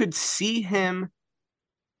 I could see him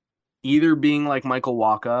either being like Michael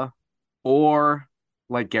Wacha or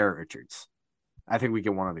like Garrett Richards. I think we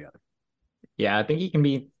get one or the other. Yeah, I think he can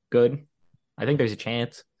be good. I think there's a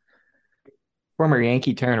chance. Former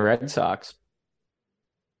Yankee turned Red Sox.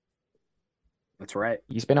 That's right.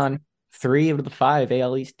 He's been on 3 of the 5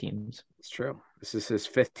 AL East teams. It's true. This is his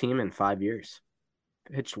 5th team in 5 years.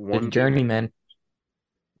 Pitched Good one journeyman.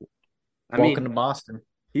 Welcome to Boston.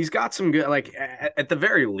 He's got some good, like at the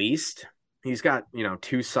very least, he's got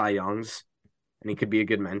 2 Cy Youngs, and he could be a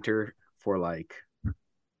good mentor for like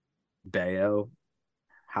Bayo,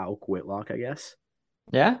 Houck, Whitlock, I guess.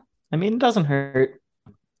 Yeah, I mean, it doesn't hurt.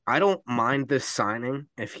 I don't mind this signing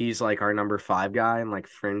if he's like our number 5 guy and like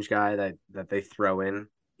fringe guy that they throw in,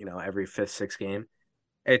 every 5th, 6th game.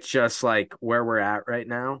 It's just like where we're at right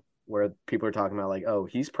now, where people are talking about like, oh,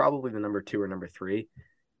 he's probably the number 2 or number 3.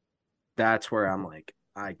 That's where I'm like,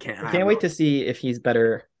 I can't wait to see if he's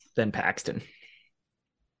better than Paxton.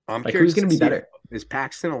 I'm Like, curious who's going to be see better? Is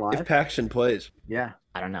Paxton alive? If Paxton plays. Yeah,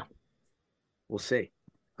 I don't know. we'll see.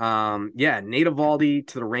 Nate Eovaldi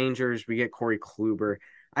to the Rangers. We get Corey Kluber.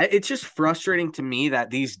 It's just frustrating to me that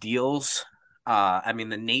these deals,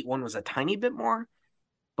 the Nate one was a tiny bit more,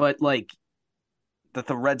 but like that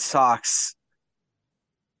the Red Sox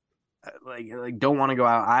like don't want to go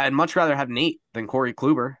out. I'd much rather have Nate than Corey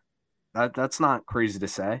Kluber. That's not crazy to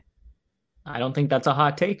say. I don't think that's a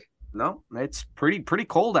hot take. No, it's pretty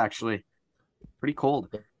cold actually. Pretty cold.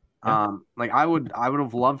 Yeah. I would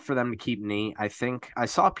have loved for them to keep Nate. I think I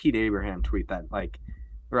saw Pete Abraham tweet that like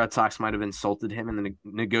the Red Sox might have insulted him in the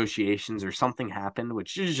negotiations or something happened,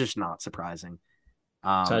 which is just not surprising.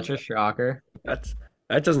 Such a shocker. That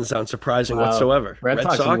doesn't sound surprising Wow. whatsoever. Red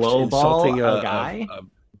Sox lowball insulting a guy?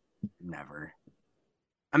 Never.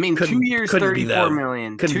 I mean, Couldn't- 2 years, couldn't be 34 them.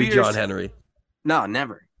 million. Couldn't 2 be years, John Henry. No,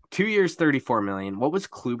 never. 2 years, 34 million. What was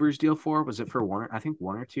Kluber's deal for? Was it for 1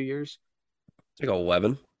 or 2 years? It's like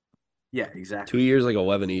 11. Yeah, exactly. 2 years, like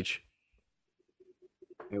 11 each.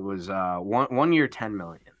 It was 1 year, 10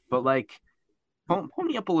 million. But like, pull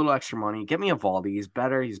me up a little extra money. Get me a Valdi. He's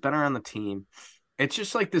better. He's better on the team. It's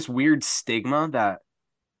just like this weird stigma that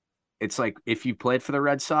it's like if you played for the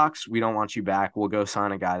Red Sox, we don't want you back. We'll go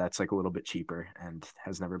sign a guy that's like a little bit cheaper and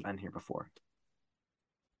has never been here before.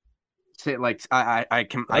 Say like I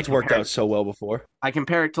can That's worked out so well before. I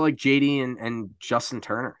compare it to like JD and Justin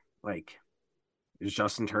Turner. Like, is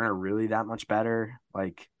Justin Turner really that much better?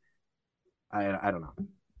 Like, I don't know.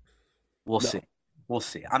 We'll see. We'll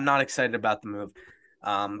see. I'm not excited about the move.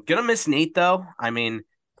 Gonna miss Nate though. I mean,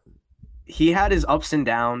 he had his ups and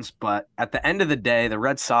downs, but at the end of the day, the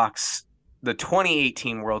Red Sox, the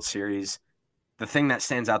 2018 World Series, the thing that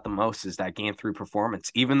stands out the most is that game three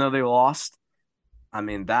performance. Even though they lost, I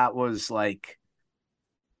mean, that was like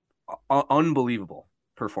unbelievable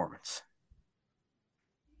performance.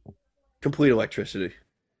 Complete electricity.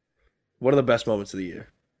 One of the best moments of the year.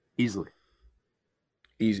 Easily.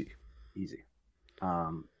 Easy.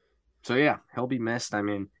 So yeah, he'll be missed. I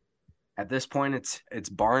mean, at this point, it's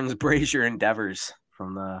Barnes, Brazier, and Devers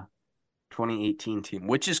from the 2018 team,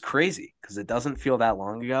 which is crazy because it doesn't feel that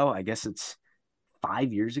long ago. I guess it's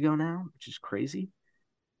 5 years ago now, which is crazy.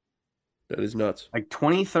 That is nuts. Like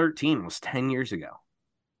 2013 was 10 years ago.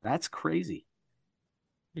 That's crazy.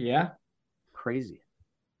 Yeah. Crazy.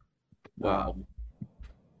 Wow.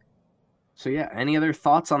 So yeah, any other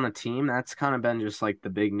thoughts on the team? That's kind of been just like the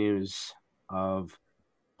big news of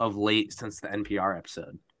late since the NPR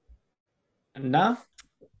episode. No.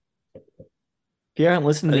 If you haven't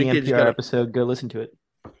listened to the NPR episode, go listen to it.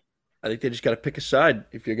 I think they just got to pick a side.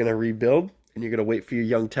 If you're going to rebuild and you're going to wait for your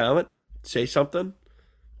young talent, say something.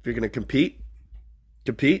 If you're going to compete.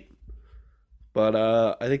 But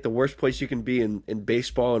I think the worst place you can be in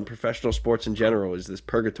baseball and professional sports in general is this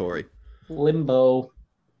purgatory. Limbo.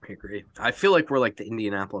 I agree. I feel like we're like the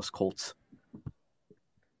Indianapolis Colts.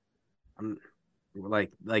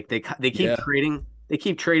 Like they keep trading. They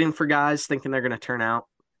keep trading for guys, thinking they're going to turn out.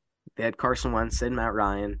 They had Carson Wentz and Matt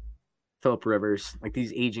Ryan, Phillip Rivers, like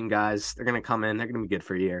these aging guys. They're going to come in. They're going to be good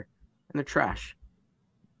for a year, and they're trash.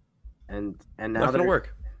 And now not going to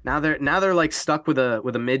work. Now they're like stuck with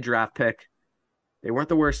a mid draft pick. They weren't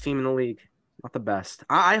the worst team in the league, not the best.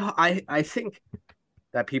 I think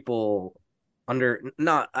that people I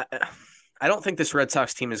don't think this Red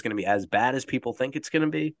Sox team is going to be as bad as people think it's going to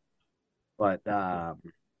be, but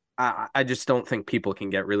I just don't think people can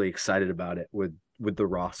get really excited about it with the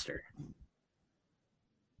roster.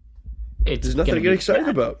 There's nothing to get excited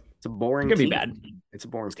about. It's a boring. It's gonna be bad. It's a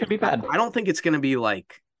boring. It's gonna be bad. I don't think it's going to be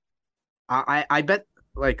like. I bet.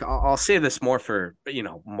 Like I'll say this more for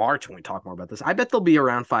March when we talk more about this. I bet they'll be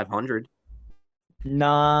around 500.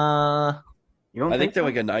 Nah. You don't I think they're so?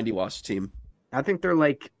 like a 90-loss team. I think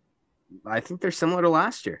they're similar to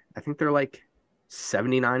last year. I think they're like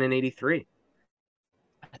 79 and 83.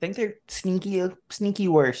 I think they're sneaky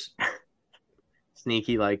worse.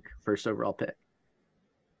 Sneaky like first overall pick.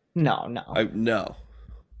 No. No.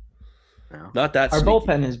 Not that Our sneaky.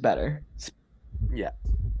 bullpen is better. Yeah.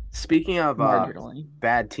 Speaking of Marginally.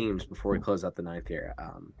 bad teams, before we close out the ninth here,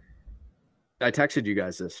 I texted you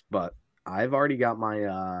guys this, but I've already got my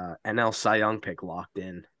NL Cy Young pick locked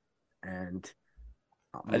in, and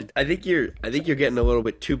I think you're getting a little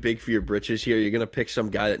bit too big for your britches here. You're gonna pick some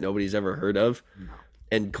guy that nobody's ever heard of,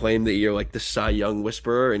 and claim that you're like the Cy Young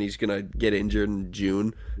whisperer, and he's gonna get injured in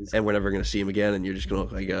June, and we're never gonna see him again, and you're just gonna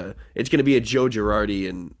look like it's gonna be a Joe Girardi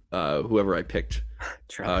and whoever I picked,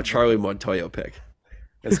 Charlie Montoyo pick.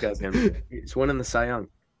 This guy's he's winning the Cy Young.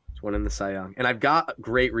 He's winning the Cy Young, and I've got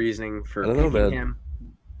great reasoning for picking him.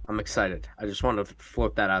 I'm excited. I just want to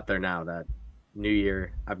float that out there now. That New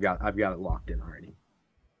Year, I've got it locked in already.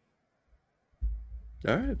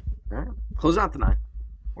 All right. Close out the night.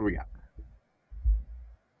 What do we got?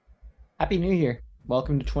 Happy New Year.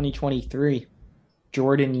 Welcome to 2023.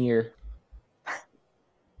 Jordan year.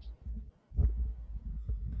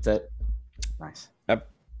 That's it. Nice.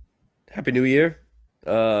 Happy New Year.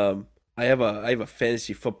 I have a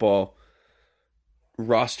fantasy football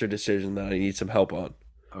roster decision that I need some help on.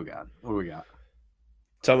 Oh God, what do we got?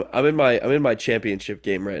 So I'm in my championship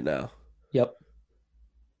game right now. Yep.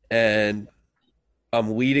 And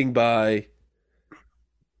I'm leading by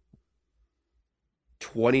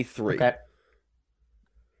 23. Okay.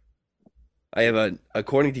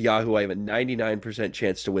 According to Yahoo, I have a 99%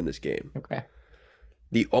 chance to win this game. Okay.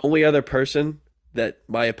 The only other person that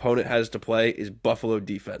my opponent has to play is Buffalo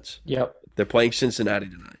defense. Yep. They're playing Cincinnati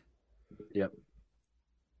tonight. Yep.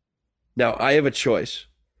 Now, I have a choice.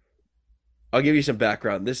 I'll give you some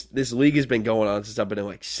background. This league has been going on since I've been in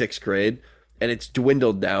like 6th grade, and it's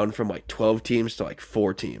dwindled down from like 12 teams to like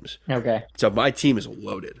 4 teams. Okay. So my team is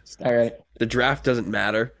loaded. All right. The draft doesn't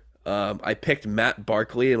matter. I picked Matt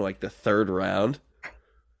Barkley in like the 3rd round.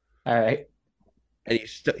 All right. And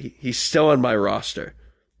he's still on my roster.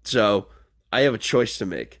 So I have a choice to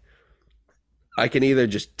make. I can either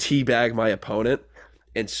just teabag my opponent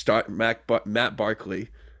and start Matt Barkley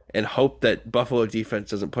and hope that Buffalo defense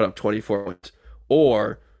doesn't put up 24 points,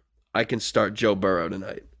 or I can start Joe Burrow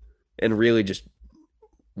tonight and really just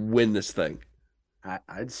win this thing.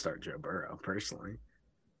 I'd start Joe Burrow personally.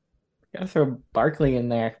 Gotta throw Barkley in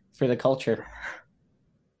there for the culture.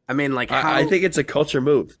 I mean, like how I think it's a culture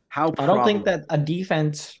move. how I don't think probable- that a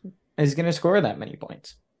defense is going to score that many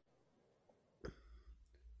points.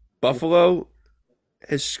 Buffalo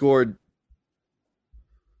has scored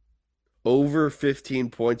over 15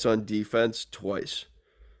 points on defense twice,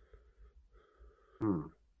 Hmm.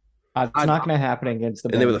 It's not going to happen against the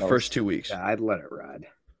and they were the Bengals. first 2 weeks. Yeah, I'd let it ride.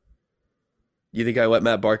 You think I let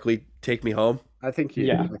Matt Barkley take me home? I think you.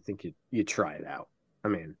 Yeah. I think you try it out. I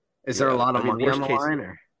mean, is there a Yeah, lot of I mean, money worst on the case- line,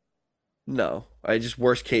 or No.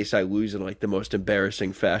 Worst case, I lose in like the most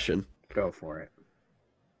embarrassing fashion. go for it?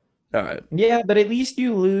 All right. Yeah, but at least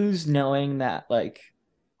you lose knowing that like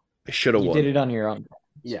I should have you won. did it on your own.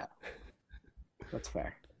 Yeah, that's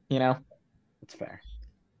fair. You know? That's fair.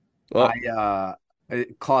 Well,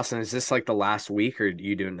 Clausen, is this like the last week, or do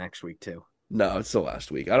you do it next week too? no, it's the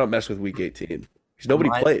last week. I don't mess with week 18 because nobody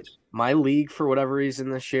My- plays. My league, for whatever reason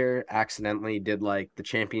this year, accidentally did like the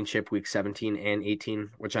championship week 17 and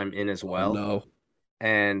 18, which I'm in as well. Oh, no.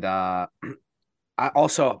 And I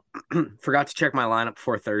also forgot to check my lineup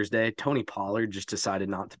before Thursday. Tony Pollard just decided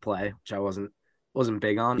not to play, which I wasn't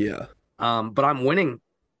big on. Yeah. But I'm winning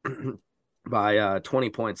by 20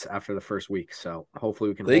 points after the first week, so hopefully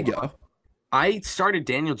we can. There you hold go. on. I started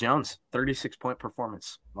Daniel Jones, 36-point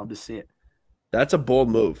performance. Love to see it. That's a bold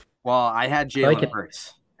move. Well, I had I like Jalen it.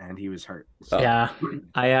 Hurts, and he was hurt. Oh. Yeah.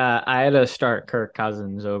 I had to start Kirk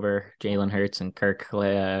Cousins over Jalen Hurts, and Kirk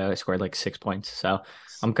scored like 6 points. So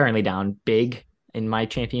I'm currently down big in my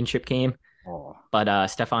championship game. Oh. But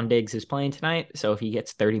Stephon Diggs is playing tonight, so if he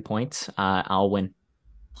gets 30 points, I'll win.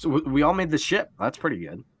 So we all made the ship. That's pretty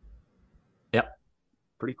good. Yep.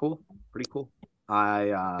 Pretty cool. Pretty cool.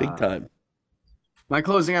 Big time. My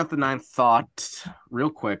closing out the ninth thought real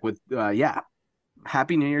quick with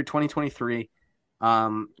Happy New Year 2023.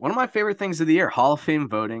 One of my favorite things of the year, Hall of Fame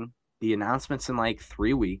voting, the announcements in like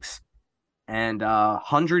 3 weeks, and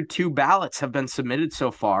 102 ballots have been submitted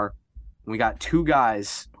so far. We got 2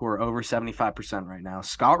 guys who are over 75% right now.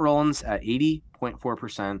 Scott Rollins at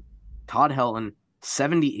 80.4%, Todd Helton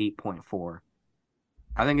 78.4%.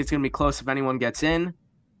 I think it's going to be close if anyone gets in.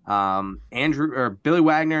 Billy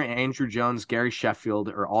Wagner, Andrew Jones, Gary Sheffield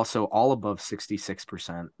are also all above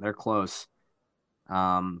 66%. They're close.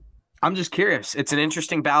 I'm just curious. It's an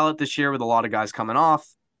interesting ballot this year with a lot of guys coming off.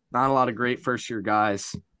 Not a lot of great first year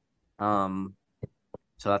guys.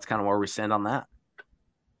 So that's kind of where we stand on that.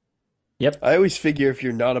 I always figure if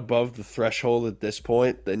you're not above the threshold at this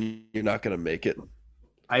point, then you're not going to make it.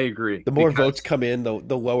 I agree. The more Because- votes come in, the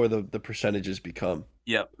lower the percentages become.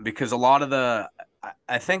 Yep, because a lot of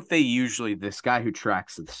I think this guy who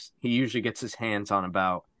tracks this, he usually gets his hands on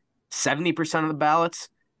about 70% of the ballots,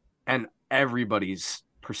 and everybody's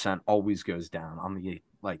percent always goes down on the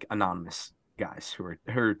like anonymous guys who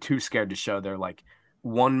are too scared to show their like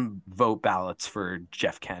 1 vote ballots for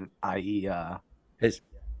Jeff Kent, i.e.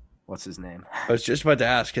 What's his name? I was just about to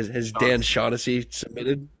ask, has Dan Shaughnessy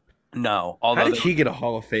submitted? No, How although did he get a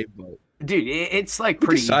Hall of Fame vote? dude, it's like Who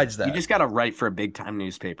pretty. decides that? You just got to write for a big time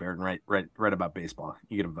newspaper and write about baseball.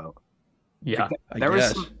 You get a vote. Yeah. I There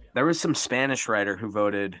guess. was some Spanish writer who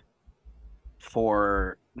voted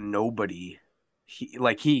for nobody.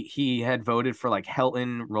 He had voted for like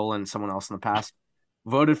Helton, Roland, someone else in the past.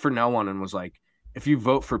 Voted for no one and was like, if you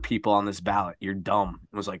vote for people on this ballot, you're dumb.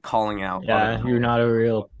 It was like calling out. Yeah, other- you're not a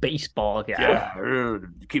real baseball guy. Yeah,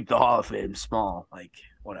 keep the Hall of Fame small. Like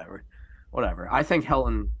whatever. I think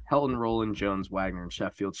Helton, Roland, Jones, Wagner, and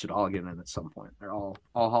Sheffield should all get in at some point. They're all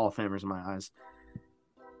Hall of Famers in my eyes.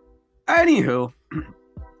 Anywho,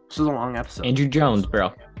 this was a long episode. Andrew Jones,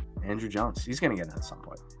 bro. Andrew Jones, he's gonna get in at some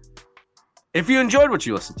point. If you enjoyed what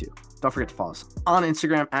you listened to, don't forget to follow us on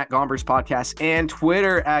Instagram at Gombridge Podcast and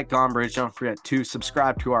Twitter at Gombridge. Don't forget to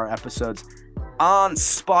subscribe to our episodes on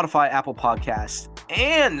Spotify, Apple Podcasts,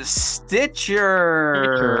 and Stitcher.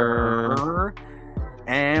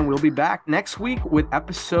 And we'll be back next week with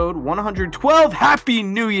episode 112. Happy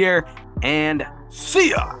New Year and see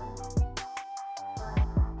ya!